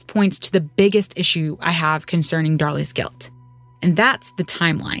 all of this points to the biggest issue I have concerning Darlie's guilt. And that's the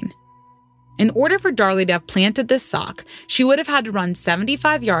timeline. In order for Darlie to have planted this sock, she would have had to run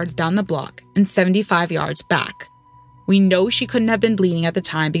 75 yards down the block and 75 yards back. We know she couldn't have been bleeding at the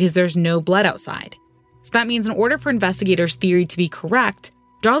time because there's no blood outside. So that means in order for investigators' theory to be correct,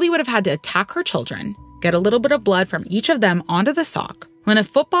 Darlie would have had to attack her children, get a little bit of blood from each of them onto the sock, run a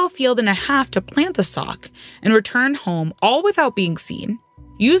football field and a half to plant the sock, and return home all without being seen,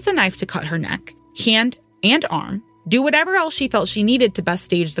 use the knife to cut her neck, hand, and arm, do whatever else she felt she needed to best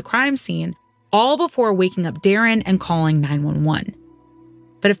stage the crime scene, all before waking up Darren and calling 911.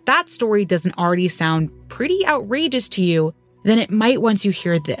 But if that story doesn't already sound pretty outrageous to you, then it might once you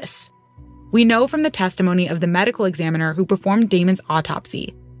hear this. We know from the testimony of the medical examiner who performed Damon's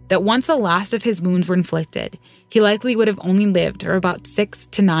autopsy that once the last of his wounds were inflicted, he likely would have only lived for about 6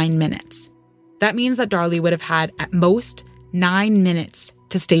 to 9 minutes. That means that Darlie would have had at most 9 minutes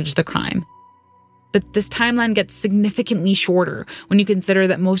to stage the crime. But this timeline gets significantly shorter when you consider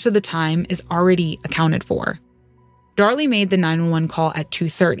that most of the time is already accounted for. Darlie made the 911 call at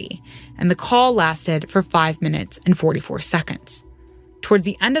 2:30, and the call lasted for 5 minutes and 44 seconds. Towards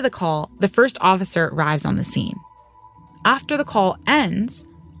the end of the call, the first officer arrives on the scene. After the call ends,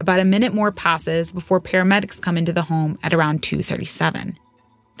 about a minute more passes before paramedics come into the home at around 2:37.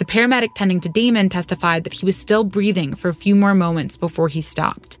 The paramedic tending to Damon testified that he was still breathing for a few more moments before he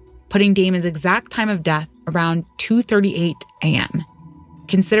stopped, putting Damon's exact time of death around 2:38 a.m.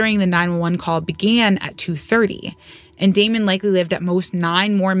 Considering the 911 call began at 2:30, and Damon likely lived at most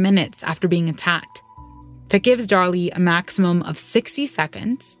 9 more minutes after being attacked. That gives Darlie a maximum of 60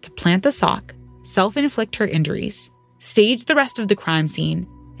 seconds to plant the sock, self-inflict her injuries, stage the rest of the crime scene,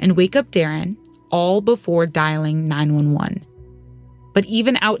 and wake up Darren, all before dialing 911. But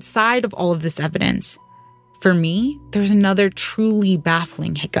even outside of all of this evidence, for me, there's another truly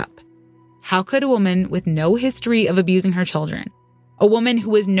baffling hiccup. How could a woman with no history of abusing her children, a woman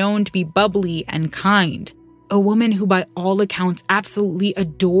who was known to be bubbly and kind, a woman who by all accounts absolutely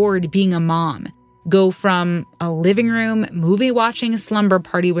adored being a mom, go from a living room, movie-watching slumber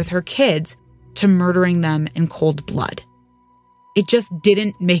party with her kids to murdering them in cold blood? It just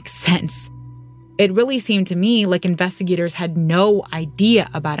didn't make sense. It really seemed to me like investigators had no idea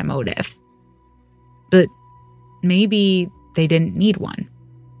about a motive. But maybe they didn't need one.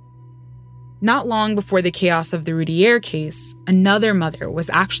 Not long before the chaos of the Routier case, another mother was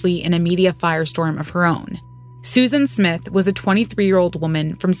actually in a media firestorm of her own. Susan Smith was a 23-year-old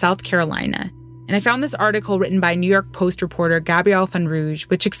woman from South Carolina, and I found this article written by New York Post reporter Gabrielle Funrouge,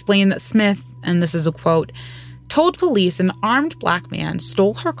 which explained that Smith, and this is a quote, told police an armed black man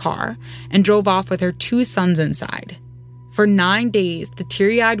stole her car and drove off with her 2 sons inside. For 9 days, the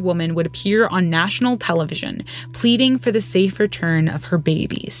teary-eyed woman would appear on national television, pleading for the safe return of her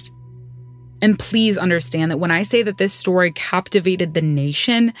babies. And please understand that when I say that this story captivated the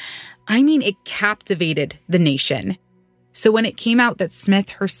nation, I mean it captivated the nation. So when it came out that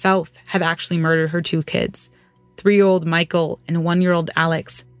Smith herself had actually murdered her 2 kids, 3-year-old Michael and 1-year-old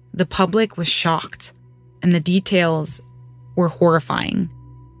Alex, the public was shocked, and the details were horrifying.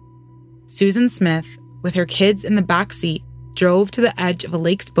 Susan Smith, with her kids in the back seat, drove to the edge of a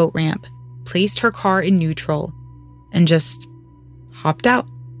lake's boat ramp, placed her car in neutral, and just hopped out.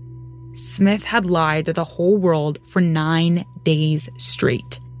 Smith had lied to the whole world for 9 days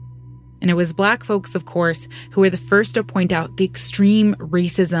straight. And it was Black folks, of course, who were the first to point out the extreme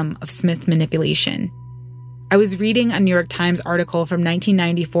racism of Smith's manipulation. I was reading a New York Times article from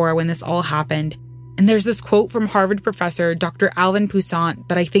 1994 when this all happened, and there's this quote from Harvard professor Dr. Alvin Poussant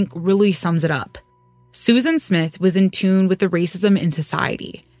that I think really sums it up. Susan Smith was in tune with the racism in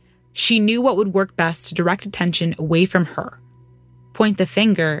society. She knew what would work best to direct attention away from her. Point the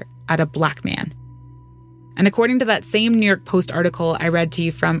finger at a black man. And according to that same New York Post article I read to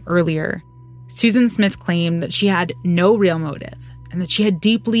you from earlier, Susan Smith claimed that she had no real motive and that she had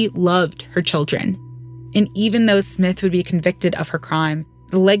deeply loved her children. And even though Smith would be convicted of her crime,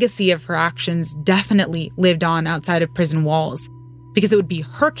 the legacy of her actions definitely lived on outside of prison walls, because it would be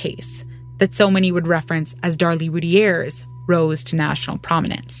her case that so many would reference as Darlie Routier's rose to national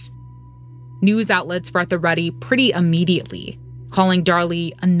prominence. News outlets brought the ruddy pretty immediately, calling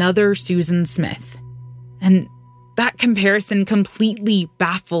Darlie another Susan Smith. And that comparison completely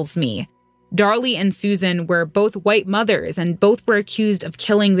baffles me. Darlie and Susan were both white mothers and both were accused of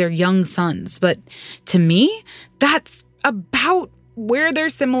killing their young sons. But to me, that's about where their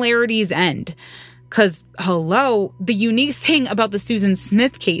similarities end. Because, hello, the unique thing about the Susan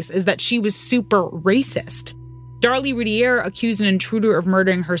Smith case is that she was super racist. Darlie Routier accused an intruder of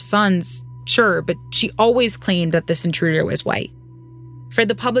murdering her sons, sure, but she always claimed that this intruder was white. For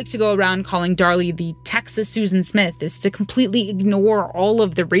the public to go around calling Darlie the Texas Susan Smith is to completely ignore all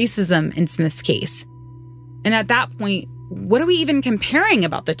of the racism in Smith's case. And at that point, what are we even comparing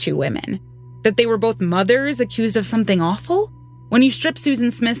about the 2 women? That they were both mothers accused of something awful? When you strip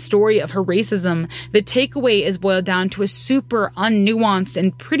Susan Smith's story of her racism, the takeaway is boiled down to a super unnuanced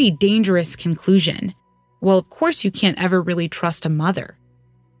and pretty dangerous conclusion. Well, of course you can't ever really trust a mother.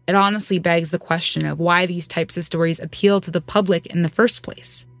 It honestly begs the question of why these types of stories appeal to the public in the first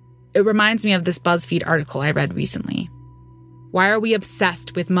place. It reminds me of this BuzzFeed article I read recently. Why are we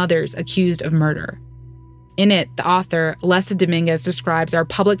obsessed with mothers accused of murder? In it, the author, Alessa Dominguez, describes our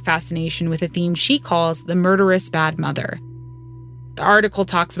public fascination with a theme she calls the murderous bad mother. The article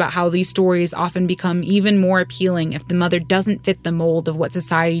talks about how these stories often become even more appealing if the mother doesn't fit the mold of what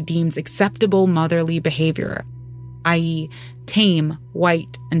society deems acceptable motherly behavior, i.e., tame,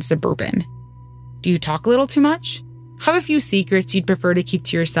 white, and suburban. Do you talk a little too much? Have a few secrets you'd prefer to keep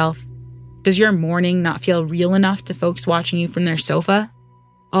to yourself? Does your morning not feel real enough to folks watching you from their sofa?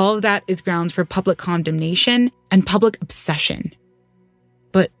 All of that is grounds for public condemnation and public obsession.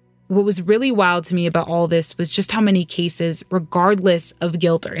 But what was really wild to me about all this was just how many cases, regardless of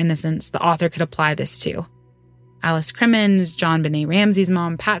guilt or innocence, the author could apply this to. Alice Crimmins, John Benet Ramsey's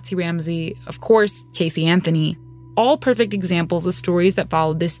mom, Patsy Ramsey, of course, Casey Anthony, all perfect examples of stories that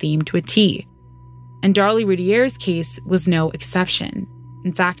followed this theme to a T. And Darlie Routier's case was no exception.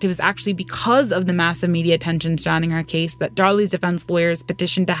 In fact, it was actually because of the massive media attention surrounding her case that Darlie's defense lawyers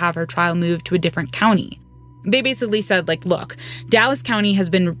petitioned to have her trial moved to a different county. They basically said, look, Dallas County has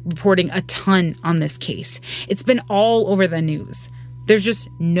been reporting a ton on this case. It's been all over the news. There's just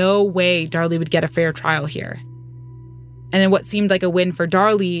no way Darlie would get a fair trial here. And in what seemed like a win for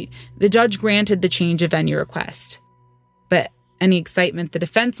Darlie, the judge granted the change of venue request. But any excitement the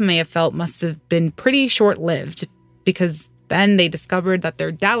defense may have felt must have been pretty short-lived, because then they discovered that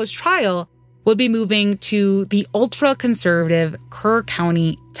their Dallas trial would be moving to the ultra-conservative Kerr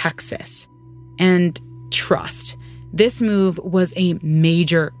County, Texas. And trust, this move was a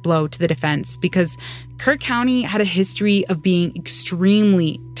major blow to the defense because Kerr County had a history of being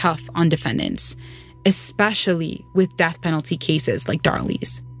extremely tough on defendants, especially with death penalty cases like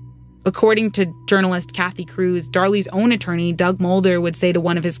Darlie's. According to journalist Kathy Cruz, Darlie's own attorney, Doug Mulder, would say to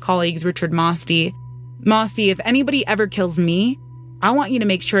one of his colleagues, Richard Mosty, if anybody ever kills me, I want you to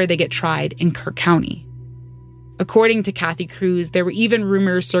make sure they get tried in Kerr County. According to Kathy Cruz, there were even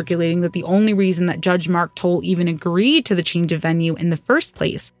rumors circulating that the only reason that Judge Mark Toll even agreed to the change of venue in the first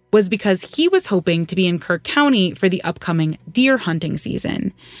place was because he was hoping to be in Kerr County for the upcoming deer hunting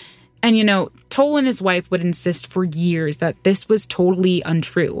season. And Toll and his wife would insist for years that this was totally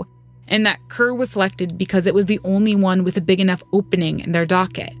untrue, and that Kerr was selected because it was the only one with a big enough opening in their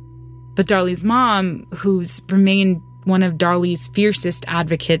docket. But Darlie's mom, who's remained one of Darlie's fiercest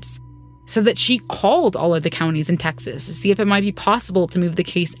advocates, said that she called all of the counties in Texas to see if it might be possible to move the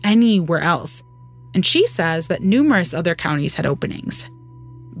case anywhere else. And she says that numerous other counties had openings.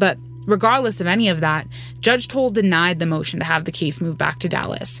 But regardless of any of that, Judge Toll denied the motion to have the case moved back to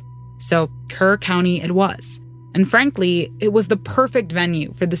Dallas. So Kerr County it was. And frankly, it was the perfect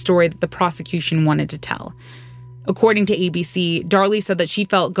venue for the story that the prosecution wanted to tell. According to ABC, Darlie said that she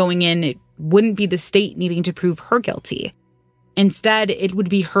felt going in, it wouldn't be the state needing to prove her guilty. Instead, it would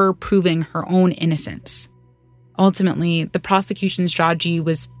be her proving her own innocence. Ultimately, the prosecution's strategy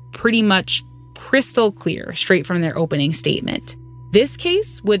was pretty much crystal clear straight from their opening statement. This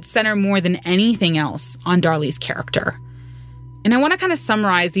case would center more than anything else on Darlie's character. And I want to kind of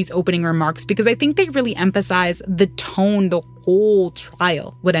summarize these opening remarks because I think they really emphasize the tone the whole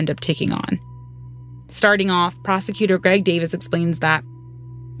trial would end up taking on. Starting off, prosecutor Greg Davis explains that,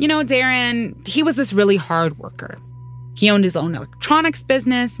 Darren, he was this really hard worker. He owned his own electronics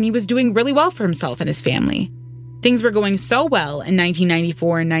business, and he was doing really well for himself and his family. Things were going so well in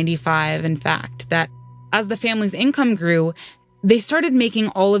 1994 and 95, in fact, that as the family's income grew, they started making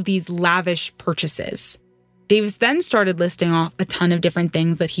all of these lavish purchases. Davis then started listing off a ton of different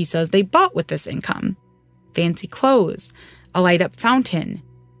things that he says they bought with this income. Fancy clothes, a light-up fountain,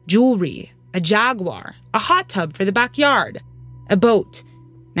 jewelry, a Jaguar, a hot tub for the backyard, a boat,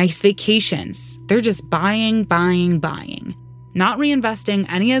 nice vacations. They're just buying, not reinvesting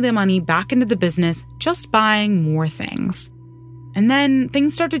any of the money back into the business, just buying more things. And then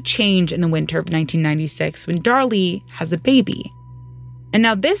things start to change in the winter of 1996 when Darlie has a baby. And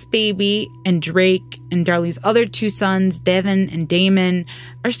now this baby and Drake and Darlie's other two sons, Devin and Damon,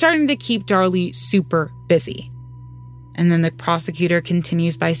 are starting to keep Darlie super busy. And then the prosecutor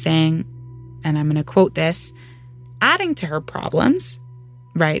continues by saying, and I'm going to quote this, adding to her problems,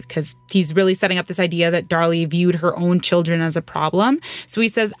 right? Because he's really setting up this idea that Darlie viewed her own children as a problem. So he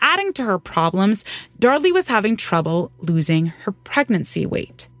says, adding to her problems, Darlie was having trouble losing her pregnancy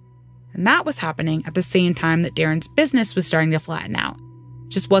weight. And that was happening at the same time that Darren's business was starting to flatten out.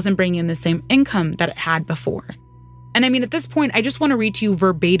 Just wasn't bringing in the same income that it had before. And at this point, I just want to read to you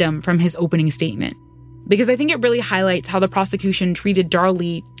verbatim from his opening statement, because I think it really highlights how the prosecution treated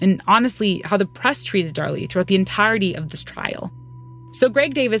Darlie, and honestly, how the press treated Darlie throughout the entirety of this trial. So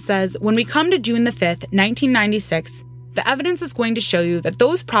Greg Davis says, when we come to June the 5th, 1996, the evidence is going to show you that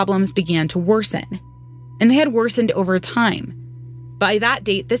those problems began to worsen. And they had worsened over time. By that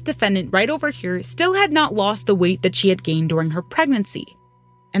date, this defendant right over here still had not lost the weight that she had gained during her pregnancy.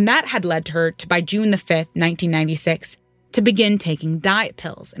 And that had led her to, by June the 5th, 1996, to begin taking diet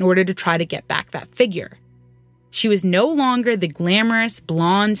pills in order to try to get back that figure. She was no longer the glamorous,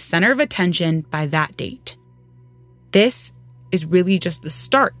 blonde center of attention by that date. This is really just the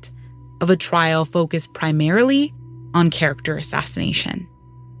start of a trial focused primarily on character assassination.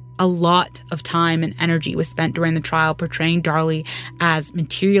 A lot of time and energy was spent during the trial portraying Darlie as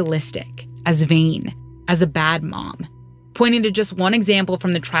materialistic, as vain, as a bad mom. Pointing to just one example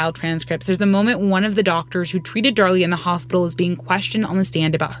from the trial transcripts, there's a moment when one of the doctors who treated Darlie in the hospital is being questioned on the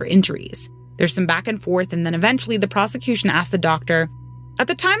stand about her injuries. There's some back and forth, and then eventually the prosecution asked the doctor, "At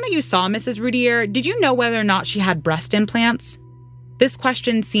the time that you saw Mrs. Routier, did you know whether or not she had breast implants?" This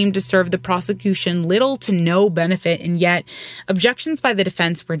question seemed to serve the prosecution little to no benefit, and yet objections by the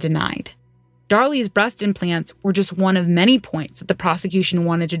defense were denied. Darlie's breast implants were just one of many points that the prosecution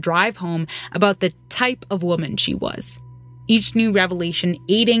wanted to drive home about the type of woman she was. Each new revelation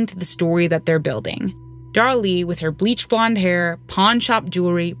aiding to the story that they're building. Darlie, with her bleached blonde hair, pawn shop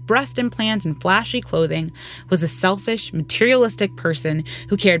jewelry, breast implants, and flashy clothing, was a selfish, materialistic person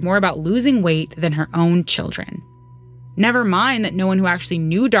who cared more about losing weight than her own children. Never mind that no one who actually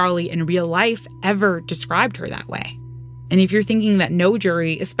knew Darlie in real life ever described her that way. And if you're thinking that no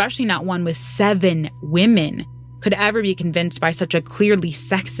jury, especially not one with 7 women, could ever be convinced by such a clearly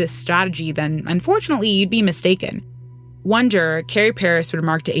sexist strategy, then unfortunately you'd be mistaken. One juror, Carrie Paris, would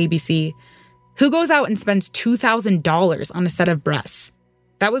remark to ABC, "Who goes out and spends $2,000 on a set of breasts?"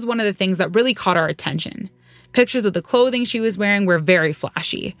 That was one of the things that really caught our attention. Pictures of the clothing she was wearing were very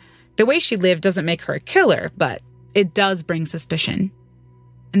flashy. The way she lived doesn't make her a killer, but it does bring suspicion.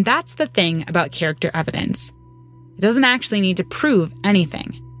 And that's the thing about character evidence. It doesn't actually need to prove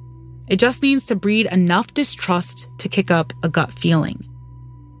anything. It just needs to breed enough distrust to kick up a gut feeling.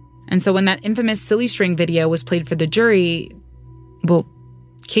 And so when that infamous silly string video was played for the jury, well,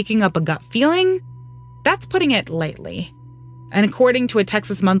 kicking up a gut feeling? That's putting it lightly. And according to a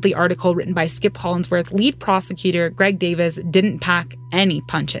Texas Monthly article written by Skip Hollinsworth, lead prosecutor Greg Davis didn't pack any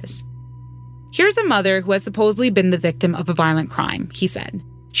punches. Here's a mother who has supposedly been the victim of a violent crime, he said.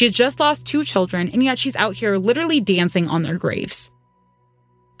 She had just lost 2 children, and yet she's out here literally dancing on their graves.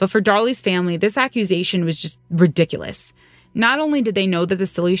 But for Darlie's family, this accusation was just ridiculous. Not only did they know that the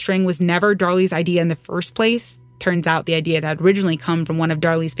silly string was never Darlie's idea in the first place, turns out the idea had originally come from one of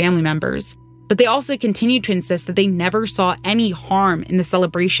Darlie's family members, but they also continued to insist that they never saw any harm in the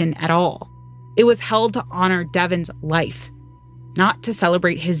celebration at all. It was held to honor Devin's life, not to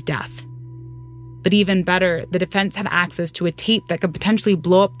celebrate his death. But even better, the defense had access to a tape that could potentially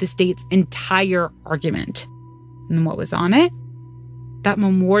blow up the state's entire argument. And what was on it? That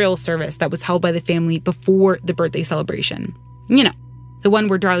memorial service that was held by the family before the birthday celebration. You know, the one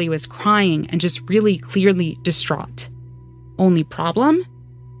where Darlie was crying and just really clearly distraught. Only problem?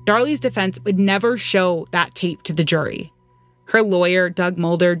 Darlie's defense would never show that tape to the jury. Her lawyer, Doug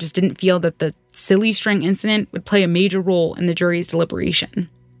Mulder, just didn't feel that the silly string incident would play a major role in the jury's deliberation.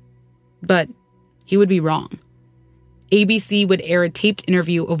 But he would be wrong. ABC would air a taped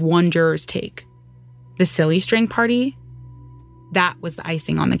interview of one juror's take. The silly string party? That was the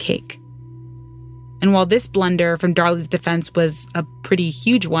icing on the cake. And while this blunder from Darlie's defense was a pretty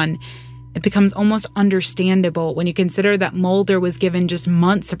huge one, it becomes almost understandable when you consider that Mulder was given just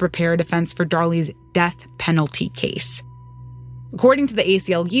months to prepare a defense for Darlie's death penalty case. According to the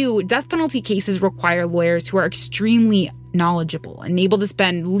ACLU, death penalty cases require lawyers who are extremely knowledgeable and able to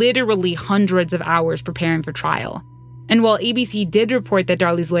spend literally hundreds of hours preparing for trial. And while ABC did report that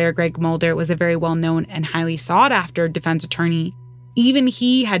Darlie's lawyer, Greg Mulder, was a very well-known and highly sought-after defense attorney, even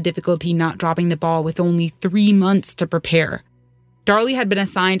he had difficulty not dropping the ball with only 3 months to prepare. Darlie had been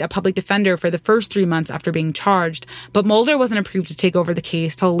assigned a public defender for the first 3 months after being charged, but Mulder wasn't approved to take over the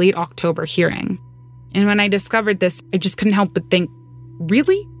case till a late October hearing. And when I discovered this, I just couldn't help but think,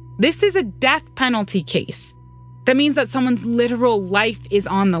 really? This is a death penalty case. That means that someone's literal life is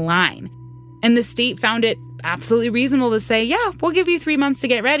on the line. And the state found it absolutely reasonable to say, yeah, we'll give you 3 months to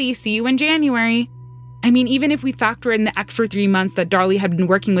get ready. See you in January. I mean, even if we factor in the extra 3 months that Darlie had been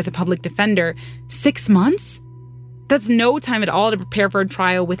working with a public defender, 6 months? That's no time at all to prepare for a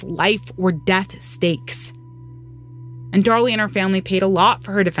trial with life or death stakes. And Darlie and her family paid a lot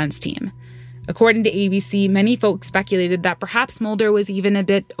for her defense team. According to ABC, many folks speculated that perhaps Mulder was even a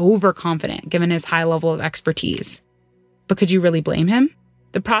bit overconfident given his high level of expertise. But could you really blame him?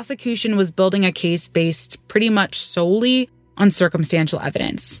 The prosecution was building a case based pretty much solely on circumstantial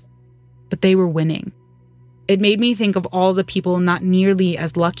evidence. But they were winning. It made me think of all the people not nearly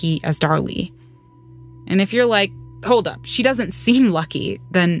as lucky as Darlie. And if you're like, hold up, she doesn't seem lucky,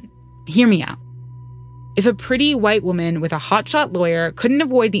 then hear me out. If a pretty white woman with a hotshot lawyer couldn't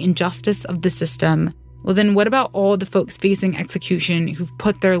avoid the injustice of the system, well then what about all the folks facing execution who've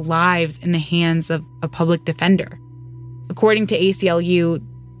put their lives in the hands of a public defender? According to ACLU,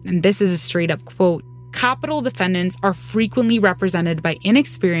 and this is a straight up quote, capital defendants are frequently represented by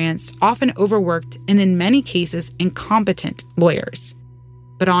inexperienced, often overworked, and in many cases, incompetent lawyers.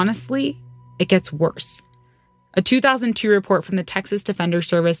 But honestly, it gets worse. A 2002 report from the Texas Defender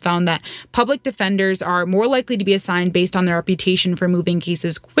Service found that public defenders are more likely to be assigned based on their reputation for moving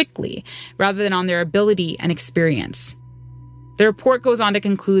cases quickly, rather than on their ability and experience. The report goes on to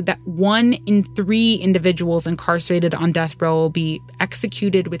conclude that 1 in 3 individuals incarcerated on death row will be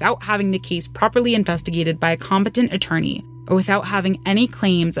executed without having the case properly investigated by a competent attorney or without having any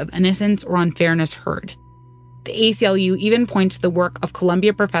claims of innocence or unfairness heard. The ACLU even points to the work of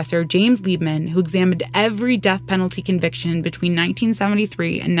Columbia professor James Liebman, who examined every death penalty conviction between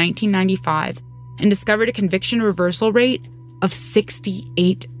 1973 and 1995 and discovered a conviction reversal rate of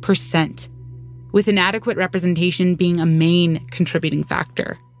 68%, with inadequate representation being a main contributing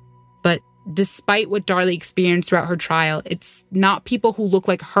factor. But despite what Darlie experienced throughout her trial, it's not people who look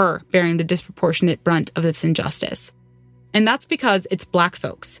like her bearing the disproportionate brunt of this injustice. And that's because it's Black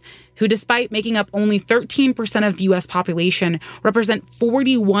folks, who despite making up only 13% of the U.S. population, represent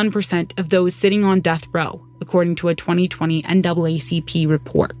 41% of those sitting on death row, according to a 2020 NAACP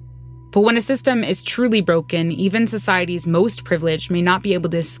report. But when a system is truly broken, even society's most privileged may not be able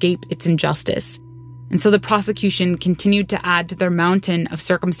to escape its injustice. And so the prosecution continued to add to their mountain of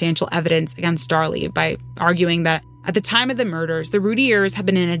circumstantial evidence against Darlie by arguing that at the time of the murders, the Routiers had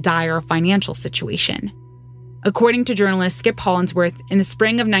been in a dire financial situation. According to journalist Skip Hollandsworth, in the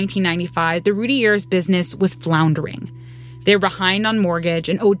spring of 1995, the Routiers' business was floundering. They were behind on mortgage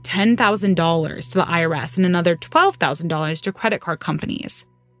and owed $10,000 to the IRS and another $12,000 to credit card companies.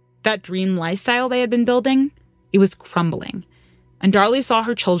 That dream lifestyle they had been building, it was crumbling. And Darlie saw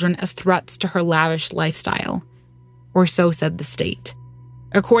her children as threats to her lavish lifestyle. Or so said the state.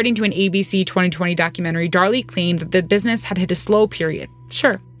 According to an ABC 2020 documentary, Darlie claimed that the business had hit a slow period.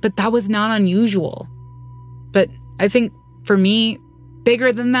 Sure, but that was not unusual. But I think, for me,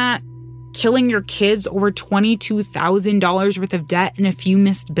 bigger than that, killing your kids over $22,000 worth of debt and a few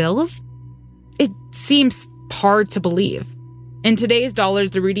missed bills? It seems hard to believe. In today's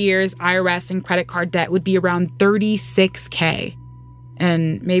dollars, the Routiers' IRS and credit card debt would be around $36,000.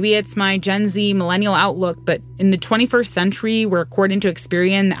 And maybe it's my Gen Z millennial outlook, but in the 21st century, where according to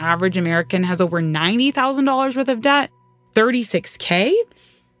Experian, the average American has over $90,000 worth of debt, $36,000?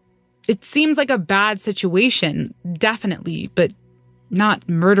 It seems like a bad situation, definitely, but not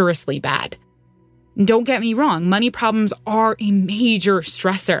murderously bad. Don't get me wrong, money problems are a major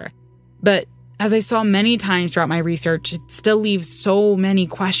stressor. But as I saw many times throughout my research, it still leaves so many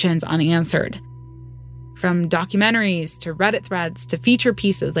questions unanswered. From documentaries to Reddit threads to feature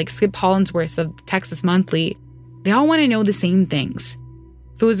pieces like Skip Hollandsworth of Texas Monthly, they all want to know the same things.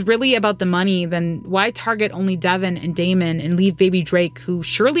 If it was really about the money, then why target only Devin and Damon and leave baby Drake, who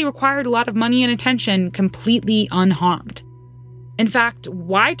surely required a lot of money and attention, completely unharmed? In fact,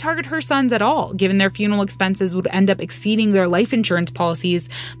 why target her sons at all, given their funeral expenses would end up exceeding their life insurance policies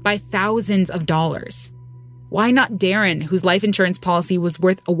by thousands of dollars? Why not Darren, whose life insurance policy was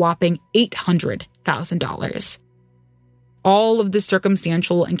worth a whopping $800,000? All of the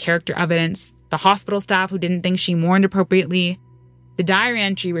circumstantial and character evidence, the hospital staff who didn't think she mourned appropriately, the diary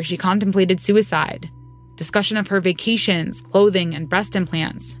entry where she contemplated suicide, discussion of her vacations, clothing, and breast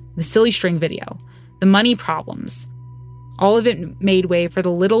implants, the silly string video, the money problems. All of it made way for the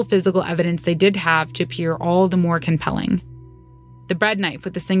little physical evidence they did have to appear all the more compelling. The bread knife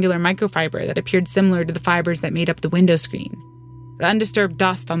with the singular microfiber that appeared similar to the fibers that made up the window screen, the undisturbed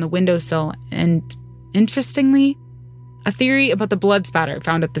dust on the windowsill, and, interestingly, a theory about the blood spatter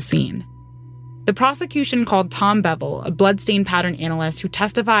found at the scene. The prosecution called Tom Bevel, a bloodstain pattern analyst who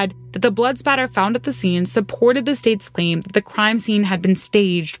testified that the blood spatter found at the scene supported the state's claim that the crime scene had been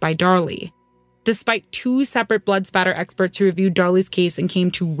staged by Darlie. Despite 2 separate blood spatter experts who reviewed Darlie's case and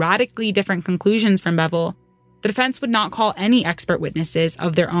came to radically different conclusions from Bevel, the defense would not call any expert witnesses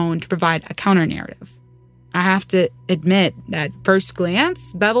of their own to provide a counter-narrative. I have to admit, at first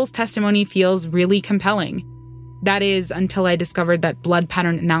glance, Bevel's testimony feels really compelling. That is, until I discovered that blood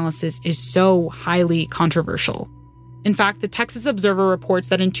pattern analysis is so highly controversial. In fact, the Texas Observer reports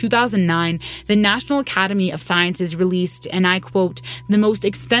that in 2009, the National Academy of Sciences released, and I quote, the most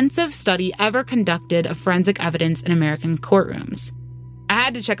extensive study ever conducted of forensic evidence in American courtrooms. I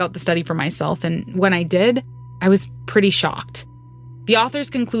had to check out the study for myself, and when I did, I was pretty shocked. The authors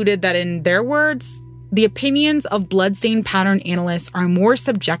concluded that, in their words, the opinions of bloodstain pattern analysts are more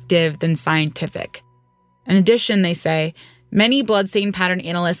subjective than scientific. In addition, they say, many bloodstain pattern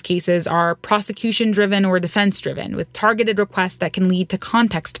analyst cases are prosecution-driven or defense-driven, with targeted requests that can lead to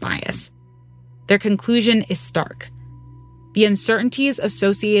context bias. Their conclusion is stark. The uncertainties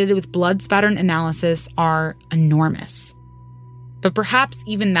associated with blood pattern analysis are enormous. But perhaps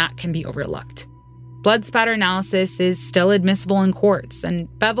even that can be overlooked. Blood spatter analysis is still admissible in courts, and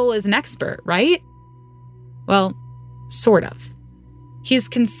Bevel is an expert, right? Well, sort of. He's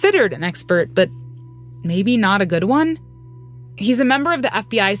considered an expert, but maybe not a good one. He's a member of the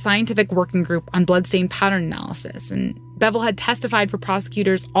FBI Scientific Working Group on Bloodstain Pattern Analysis, and Bevel had testified for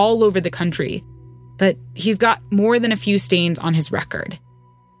prosecutors all over the country, but he's got more than a few stains on his record.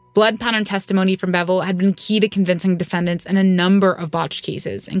 Blood pattern testimony from Bevel had been key to convincing defendants in a number of botched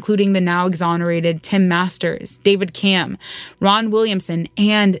cases, including the now exonerated Tim Masters, David Cam, Ron Williamson,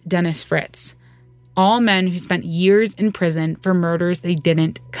 and Dennis Fritz. All men who spent years in prison for murders they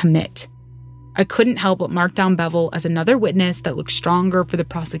didn't commit. I couldn't help but mark down Bevel as another witness that looked stronger for the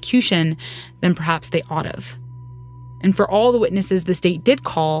prosecution than perhaps they ought have. And for all the witnesses the state did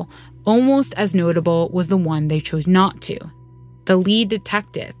call, almost as notable was the one they chose not to. The lead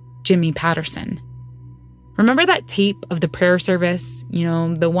detective, Jimmy Patterson. Remember that tape of the prayer service?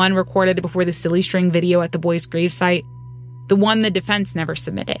 The one recorded before the silly string video at the boys' gravesite? The one the defense never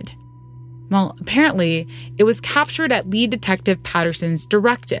submitted. Well, apparently, it was captured at lead detective Patterson's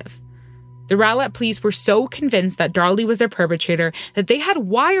directive. The Rowlett police were so convinced that Darlie was their perpetrator that they had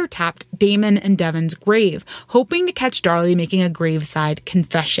wiretapped Damon and Devin's grave, hoping to catch Darlie making a graveside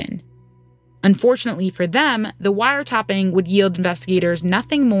confession. Unfortunately for them, the wiretapping would yield investigators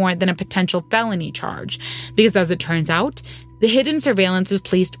nothing more than a potential felony charge, because as it turns out, the hidden surveillance was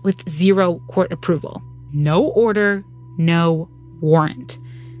placed with zero court approval. No order, no warrant.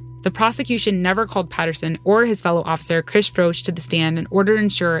 The prosecution never called Patterson or his fellow officer, Chris Frosch, to the stand in order to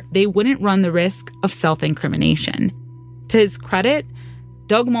ensure they wouldn't run the risk of self-incrimination. To his credit,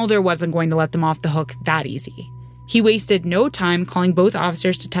 Doug Mulder wasn't going to let them off the hook that easy. He wasted no time calling both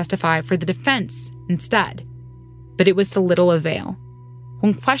officers to testify for the defense instead. But it was to little avail.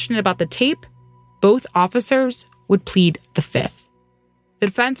 When questioned about the tape, both officers would plead the fifth. The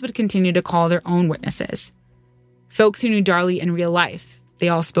defense would continue to call their own witnesses. Folks who knew Darlie in real life. They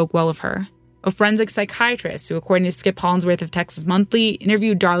all spoke well of her. A forensic psychiatrist who, according to Skip Hollingsworth of Texas Monthly,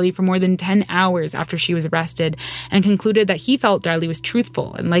 interviewed Darlie for more than 10 hours after she was arrested and concluded that he felt Darlie was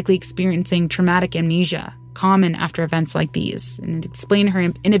truthful and likely experiencing traumatic amnesia, common after events like these, and it explained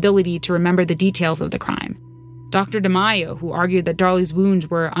her inability to remember the details of the crime. Dr. DeMaio, who argued that Darlie's wounds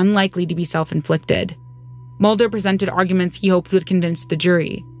were unlikely to be self-inflicted. Mulder presented arguments he hoped would convince the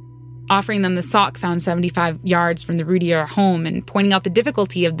jury, offering them the sock found 75 yards from the Routier home and pointing out the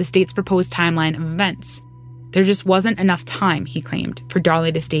difficulty of the state's proposed timeline of events. There just wasn't enough time, he claimed, for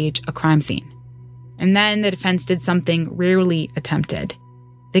Darlie to stage a crime scene. And then the defense did something rarely attempted.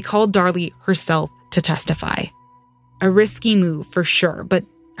 They called Darlie herself to testify. A risky move, for sure, but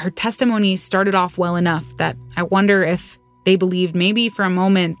her testimony started off well enough that I wonder if they believed maybe for a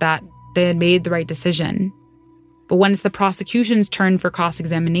moment that they had made the right decision. But when it's the prosecution's turn for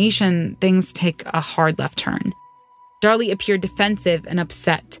cross-examination, things take a hard left turn. Darlie appeared defensive and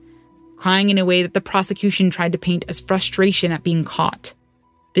upset, crying in a way that the prosecution tried to paint as frustration at being caught.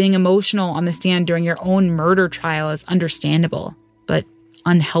 Being emotional on the stand during your own murder trial is understandable, but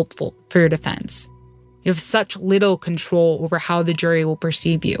unhelpful for your defense. You have such little control over how the jury will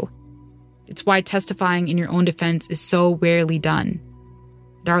perceive you. It's why testifying in your own defense is so rarely done.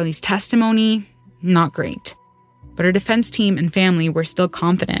 Darlie's testimony, not great. But her defense team and family were still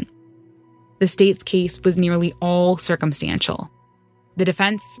confident. The state's case was nearly all circumstantial. The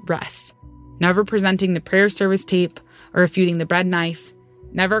defense rests, never presenting the prayer service tape or refuting the bread knife,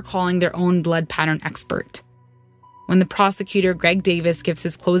 never calling their own blood pattern expert. When the prosecutor, Greg Davis, gives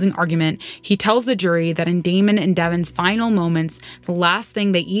his closing argument, he tells the jury that in Damon and Devin's final moments, the last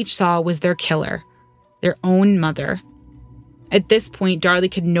thing they each saw was their killer, their own mother. At this point, Darlie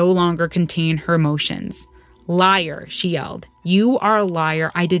could no longer contain her emotions. "Liar," she yelled. "You are a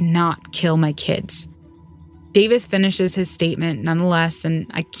liar. I did not kill my kids." Davis finishes his statement nonetheless, and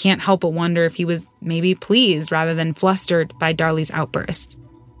I can't help but wonder if he was maybe pleased rather than flustered by Darlie's outburst.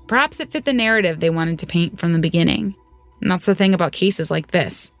 Perhaps it fit the narrative they wanted to paint from the beginning. And that's the thing about cases like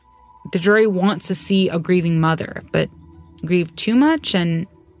this. The jury wants to see a grieving mother, but grieve too much and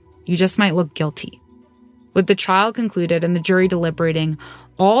you just might look guilty. With the trial concluded and the jury deliberating,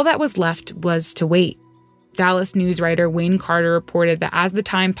 all that was left was to wait. Dallas news writer Wayne Carter reported that as the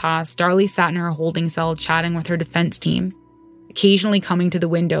time passed, Darlie sat in her holding cell chatting with her defense team, occasionally coming to the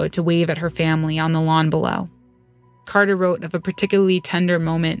window to wave at her family on the lawn below. Carter wrote of a particularly tender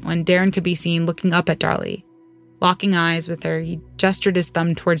moment when Darren could be seen looking up at Darlie. Locking eyes with her, he gestured his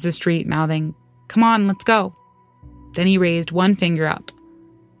thumb towards the street, mouthing, "Come on, let's go." Then he raised one finger up.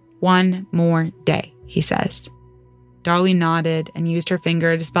 "One more day," he says. Darlie nodded and used her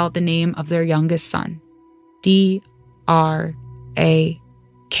finger to spell out the name of their youngest son. D-R-A-K-E.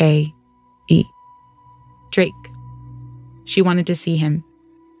 Drake. She wanted to see him.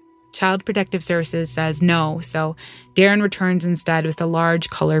 Child Protective Services says no, so Darren returns instead with a large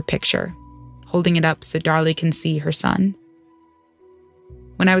color picture, holding it up so Darlie can see her son.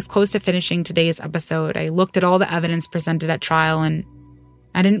 When I was close to finishing today's episode, I looked at all the evidence presented at trial and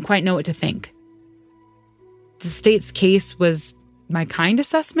I didn't quite know what to think. The state's case was my kind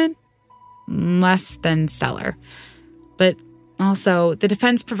assessment, less than stellar. But also, the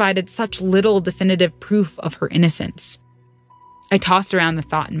defense provided such little definitive proof of her innocence. I tossed around the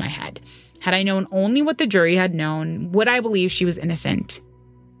thought in my head. Had I known only what the jury had known, would I believe she was innocent?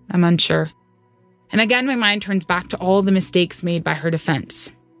 I'm unsure. And again, my mind turns back to all the mistakes made by her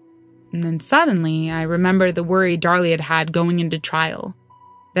defense. And then suddenly, I remember the worry Darlie had going into trial,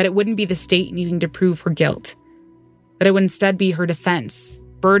 that it wouldn't be the state needing to prove her guilt, that it would instead be her defense,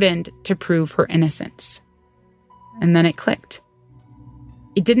 burdened to prove her innocence. And then it clicked.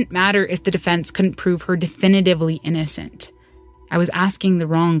 It didn't matter if the defense couldn't prove her definitively innocent. I was asking the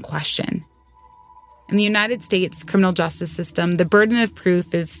wrong question. In the United States criminal justice system, the burden of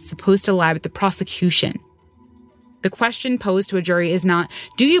proof is supposed to lie with the prosecution. The question posed to a jury is not,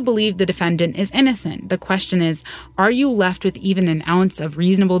 do you believe the defendant is innocent? The question is, are you left with even an ounce of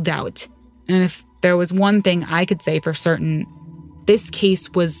reasonable doubt? And if there was one thing I could say for certain, this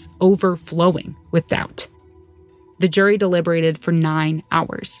case was overflowing with doubt. The jury deliberated for 9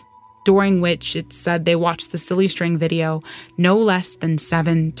 hours, during which it said they watched the silly string video no less than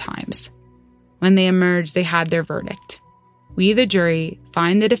 7 times. When they emerged, they had their verdict. We, the jury,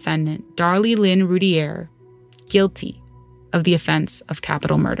 find the defendant, Darlie Lynn Routier, guilty of the offense of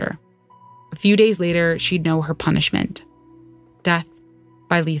capital murder. A few days later, she'd know her punishment: death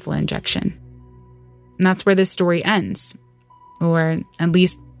by lethal injection. And that's where this story ends. Or at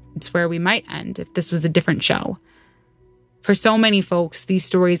least it's where we might end if this was a different show. For so many folks, these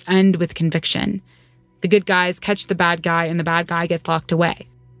stories end with conviction. The good guys catch the bad guy and the bad guy gets locked away.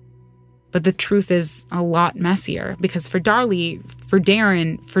 But the truth is a lot messier, because for Darlie, for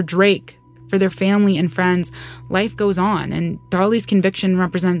Darren, for Drake, for their family and friends, life goes on, and Darlie's conviction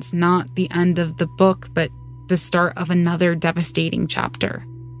represents not the end of the book, but the start of another devastating chapter.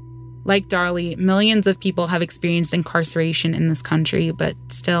 Like Darlie, millions of people have experienced incarceration in this country, but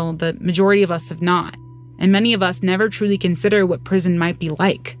still, the majority of us have not. And many of us never truly consider what prison might be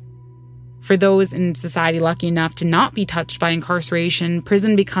like. For those in society lucky enough to not be touched by incarceration,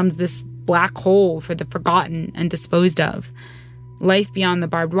 prison becomes this black hole for the forgotten and disposed of. Life beyond the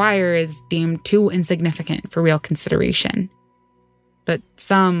barbed wire is deemed too insignificant for real consideration. But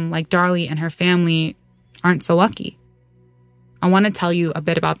some, like Darlie and her family, aren't so lucky. I want to tell you a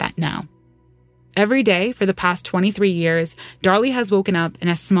bit about that now. Every day for the past 23 years, Darlie has woken up in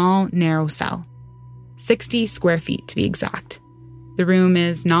a small, narrow cell. 60 square feet to be exact. The room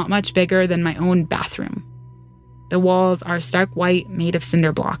is not much bigger than my own bathroom. The walls are stark white, made of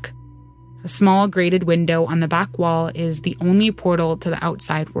cinder block. A small grated window on the back wall is the only portal to the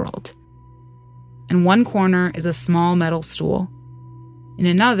outside world. In one corner is a small metal stool. In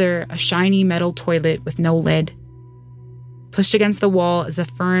another, a shiny metal toilet with no lid. Pushed against the wall is a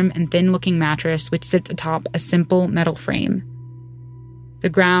firm and thin-looking mattress which sits atop a simple metal frame. The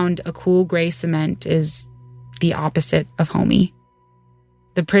ground, a cool gray cement, is the opposite of homey.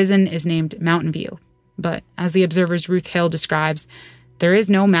 The prison is named Mountain View, but as the Observer's Ruth Hale describes, there is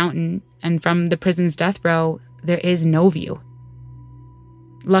no mountain, and from the prison's death row, there is no view.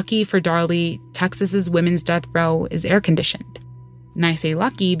 Lucky for Darlie, Texas's women's death row is air-conditioned. And I say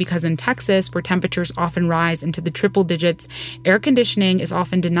lucky because in Texas, where temperatures often rise into the triple digits, air conditioning is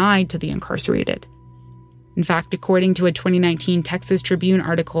often denied to the incarcerated. In fact, according to a 2019 Texas Tribune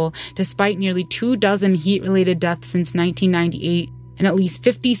article, despite nearly 24 heat-related deaths since 1998 and at least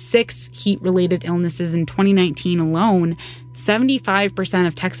 56 heat-related illnesses in 2019 alone, 75%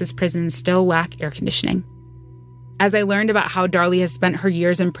 of Texas prisons still lack air conditioning. As I learned about how Darlie has spent her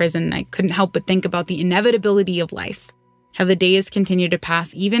years in prison, I couldn't help but think about the inevitability of life, how the days continue to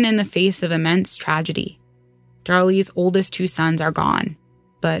pass even in the face of immense tragedy. Darlie's oldest 2 sons are gone,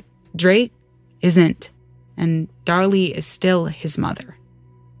 but Drake isn't. And Darlie is still his mother.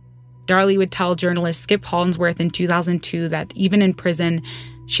 Darlie would tell journalist Skip Hollingsworth in 2002 that even in prison,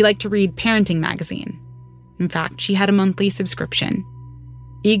 she liked to read Parenting Magazine. In fact, she had a monthly subscription.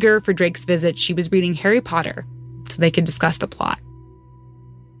 Eager for Drake's visit, she was reading Harry Potter so they could discuss the plot.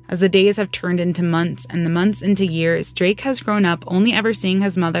 As the days have turned into months and the months into years, Drake has grown up only ever seeing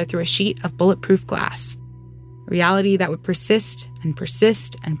his mother through a sheet of bulletproof glass. Reality that would persist and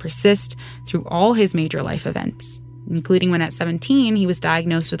persist and persist through all his major life events, including when at 17 he was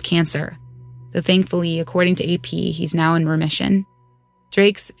diagnosed with cancer. Though thankfully, according to AP, he's now in remission.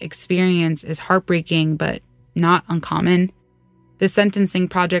 Drake's experience is heartbreaking, but not uncommon. The Sentencing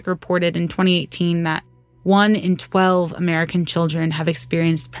Project reported in 2018 that 1 in 12 American children have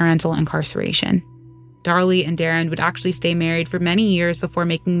experienced parental incarceration. Darlie and Darren would actually stay married for many years before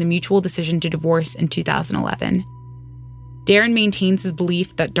making the mutual decision to divorce in 2011. Darren maintains his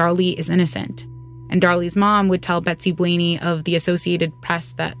belief that Darlie is innocent, and Darlie's mom would tell Betsy Blaney of the Associated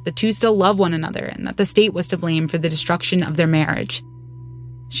Press that the two still love one another and that the state was to blame for the destruction of their marriage.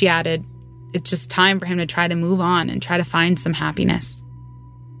 She added, "It's just time for him to try to move on and try to find some happiness."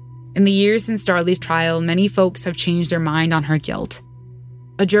 In the years since Darlie's trial, many folks have changed their mind on her guilt.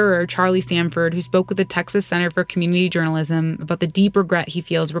 A juror, Charlie Sanford, who spoke with the Texas Center for Community Journalism about the deep regret he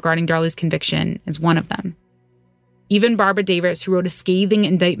feels regarding Darlie's conviction, is one of them. Even Barbara Davis, who wrote a scathing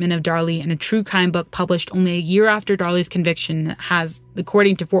indictment of Darlie in a true crime book published only a year after Darlie's conviction, has,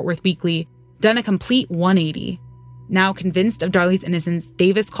 according to Fort Worth Weekly, done a complete 180. Now convinced of Darlie's innocence,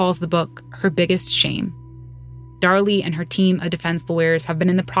 Davis calls the book her biggest shame. Darlie and her team of defense lawyers have been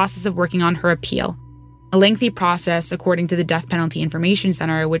in the process of working on her appeal. A lengthy process, according to the Death Penalty Information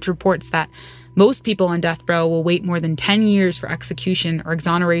Center, which reports that most people on death row will wait more than 10 years for execution or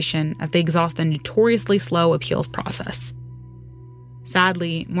exoneration as they exhaust the notoriously slow appeals process.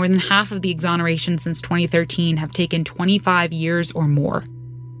 Sadly, more than half of the exonerations since 2013 have taken 25 years or more.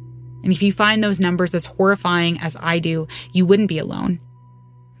 And if you find those numbers as horrifying as I do, you wouldn't be alone.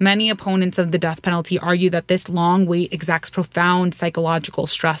 Many opponents of the death penalty argue that this long wait exacts profound psychological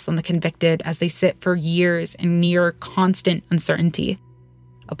stress on the convicted as they sit for years in near constant uncertainty.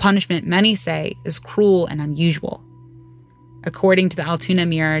 A punishment many say is cruel and unusual. According to the Altoona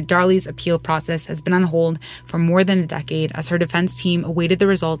Mirror, Darlie's appeal process has been on hold for more than a decade as her defense team awaited the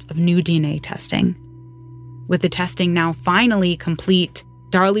results of new DNA testing. With the testing now finally complete,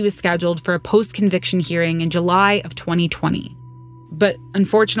 Darlie was scheduled for a post-conviction hearing in July of 2020. But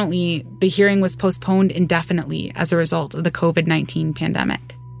unfortunately, the hearing was postponed indefinitely as a result of the COVID-19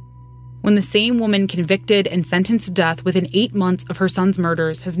 pandemic. When the same woman convicted and sentenced to death within 8 months of her son's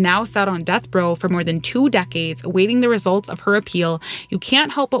murders has now sat on death row for more than 2 decades awaiting the results of her appeal, you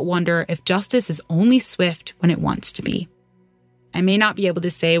can't help but wonder if justice is only swift when it wants to be. I may not be able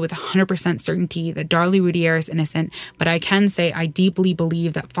to say with 100% certainty that Darlie Routier is innocent, but I can say I deeply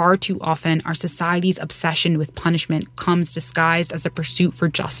believe that far too often our society's obsession with punishment comes disguised as a pursuit for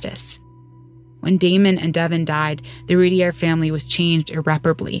justice. When Damon and Devin died, the Routier family was changed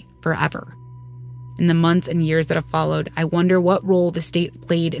irreparably, forever. In the months and years that have followed, I wonder what role the state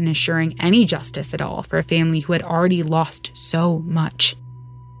played in ensuring any justice at all for a family who had already lost so much.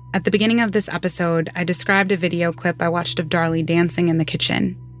 At the beginning of this episode, I described a video clip I watched of Darlie dancing in the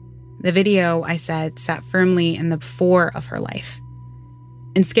kitchen. The video, I said, sat firmly in the before of her life.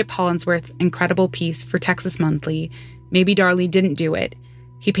 In Skip Hollandsworth's incredible piece for Texas Monthly, Maybe Darlie Didn't Do It,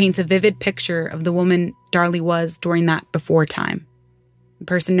 he paints a vivid picture of the woman Darlie was during that before time. A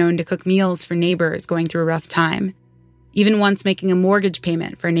person known to cook meals for neighbors going through a rough time, even once making a mortgage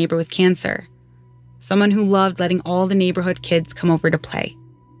payment for a neighbor with cancer. Someone who loved letting all the neighborhood kids come over to play.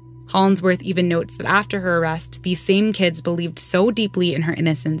 Hollandsworth even notes that after her arrest, these same kids believed so deeply in her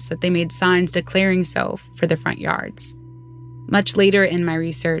innocence that they made signs declaring so for their front yards. Much later in my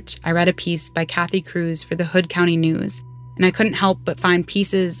research, I read a piece by Kathy Cruz for the Hood County News, and I couldn't help but find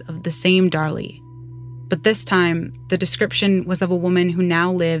pieces of the same Darlie. But this time, the description was of a woman who now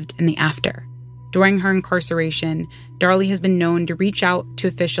lived in the after. During her incarceration, Darlie has been known to reach out to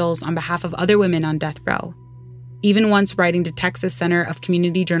officials on behalf of other women on death row. Even once writing to Texas Center of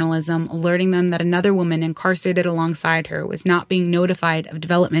Community Journalism, alerting them that another woman incarcerated alongside her was not being notified of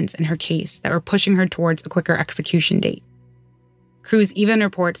developments in her case that were pushing her towards a quicker execution date. Cruz even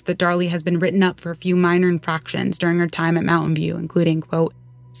reports that Darlie has been written up for a few minor infractions during her time at Mountain View, including, quote,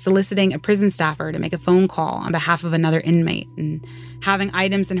 soliciting a prison staffer to make a phone call on behalf of another inmate and having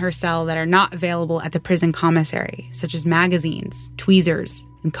items in her cell that are not available at the prison commissary, such as magazines, tweezers,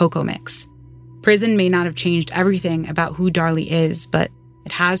 and cocoa mix. Prison may not have changed everything about who Darlie is, but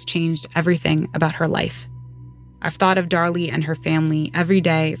it has changed everything about her life. I've thought of Darlie and her family every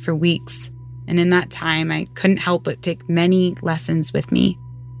day for weeks, and in that time, I couldn't help but take many lessons with me.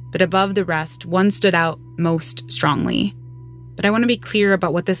 But above the rest, one stood out most strongly. But I want to be clear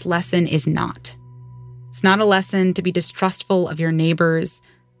about what this lesson is not. It's not a lesson to be distrustful of your neighbors,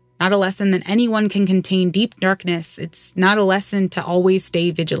 not a lesson that anyone can contain deep darkness. It's not a lesson to always stay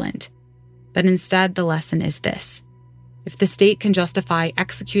vigilant. But instead, the lesson is this. If the state can justify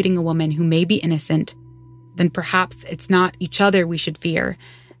executing a woman who may be innocent, then perhaps it's not each other we should fear,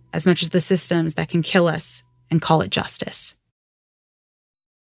 as much as the systems that can kill us and call it justice.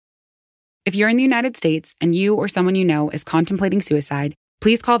 If you're in the United States and you or someone you know is contemplating suicide,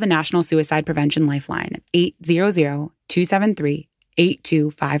 please call the National Suicide Prevention Lifeline at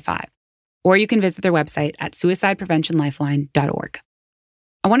 800-273-8255, or you can visit their website at suicidepreventionlifeline.org.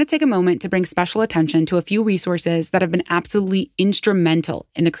 I want to take a moment to bring special attention to a few resources that have been absolutely instrumental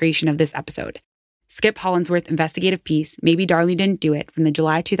in the creation of this episode. Skip Hollandsworth's investigative piece, Maybe Darlie Didn't Do It, from the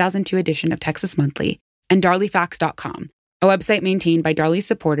July 2002 edition of Texas Monthly, and DarlieFacts.com, a website maintained by Darlie's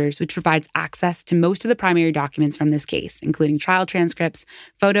supporters which provides access to most of the primary documents from this case, including trial transcripts,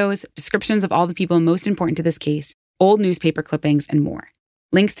 photos, descriptions of all the people most important to this case, old newspaper clippings, and more.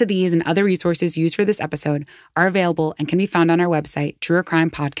 Links to these and other resources used for this episode are available and can be found on our website,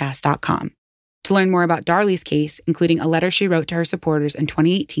 trueorcrimepodcast.com. To learn more about Darlie's case, including a letter she wrote to her supporters in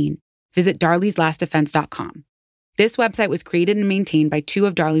 2018, visit darlieslastdefense.com. This website was created and maintained by two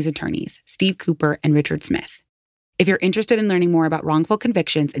of Darlie's attorneys, Steve Cooper and Richard Smith. If you're interested in learning more about wrongful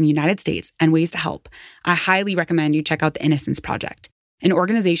convictions in the United States and ways to help, I highly recommend you check out the Innocence Project, an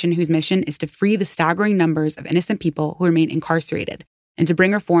organization whose mission is to free the staggering numbers of innocent people who remain incarcerated and to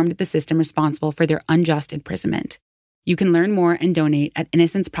bring reform to the system responsible for their unjust imprisonment. You can learn more and donate at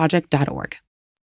innocenceproject.org.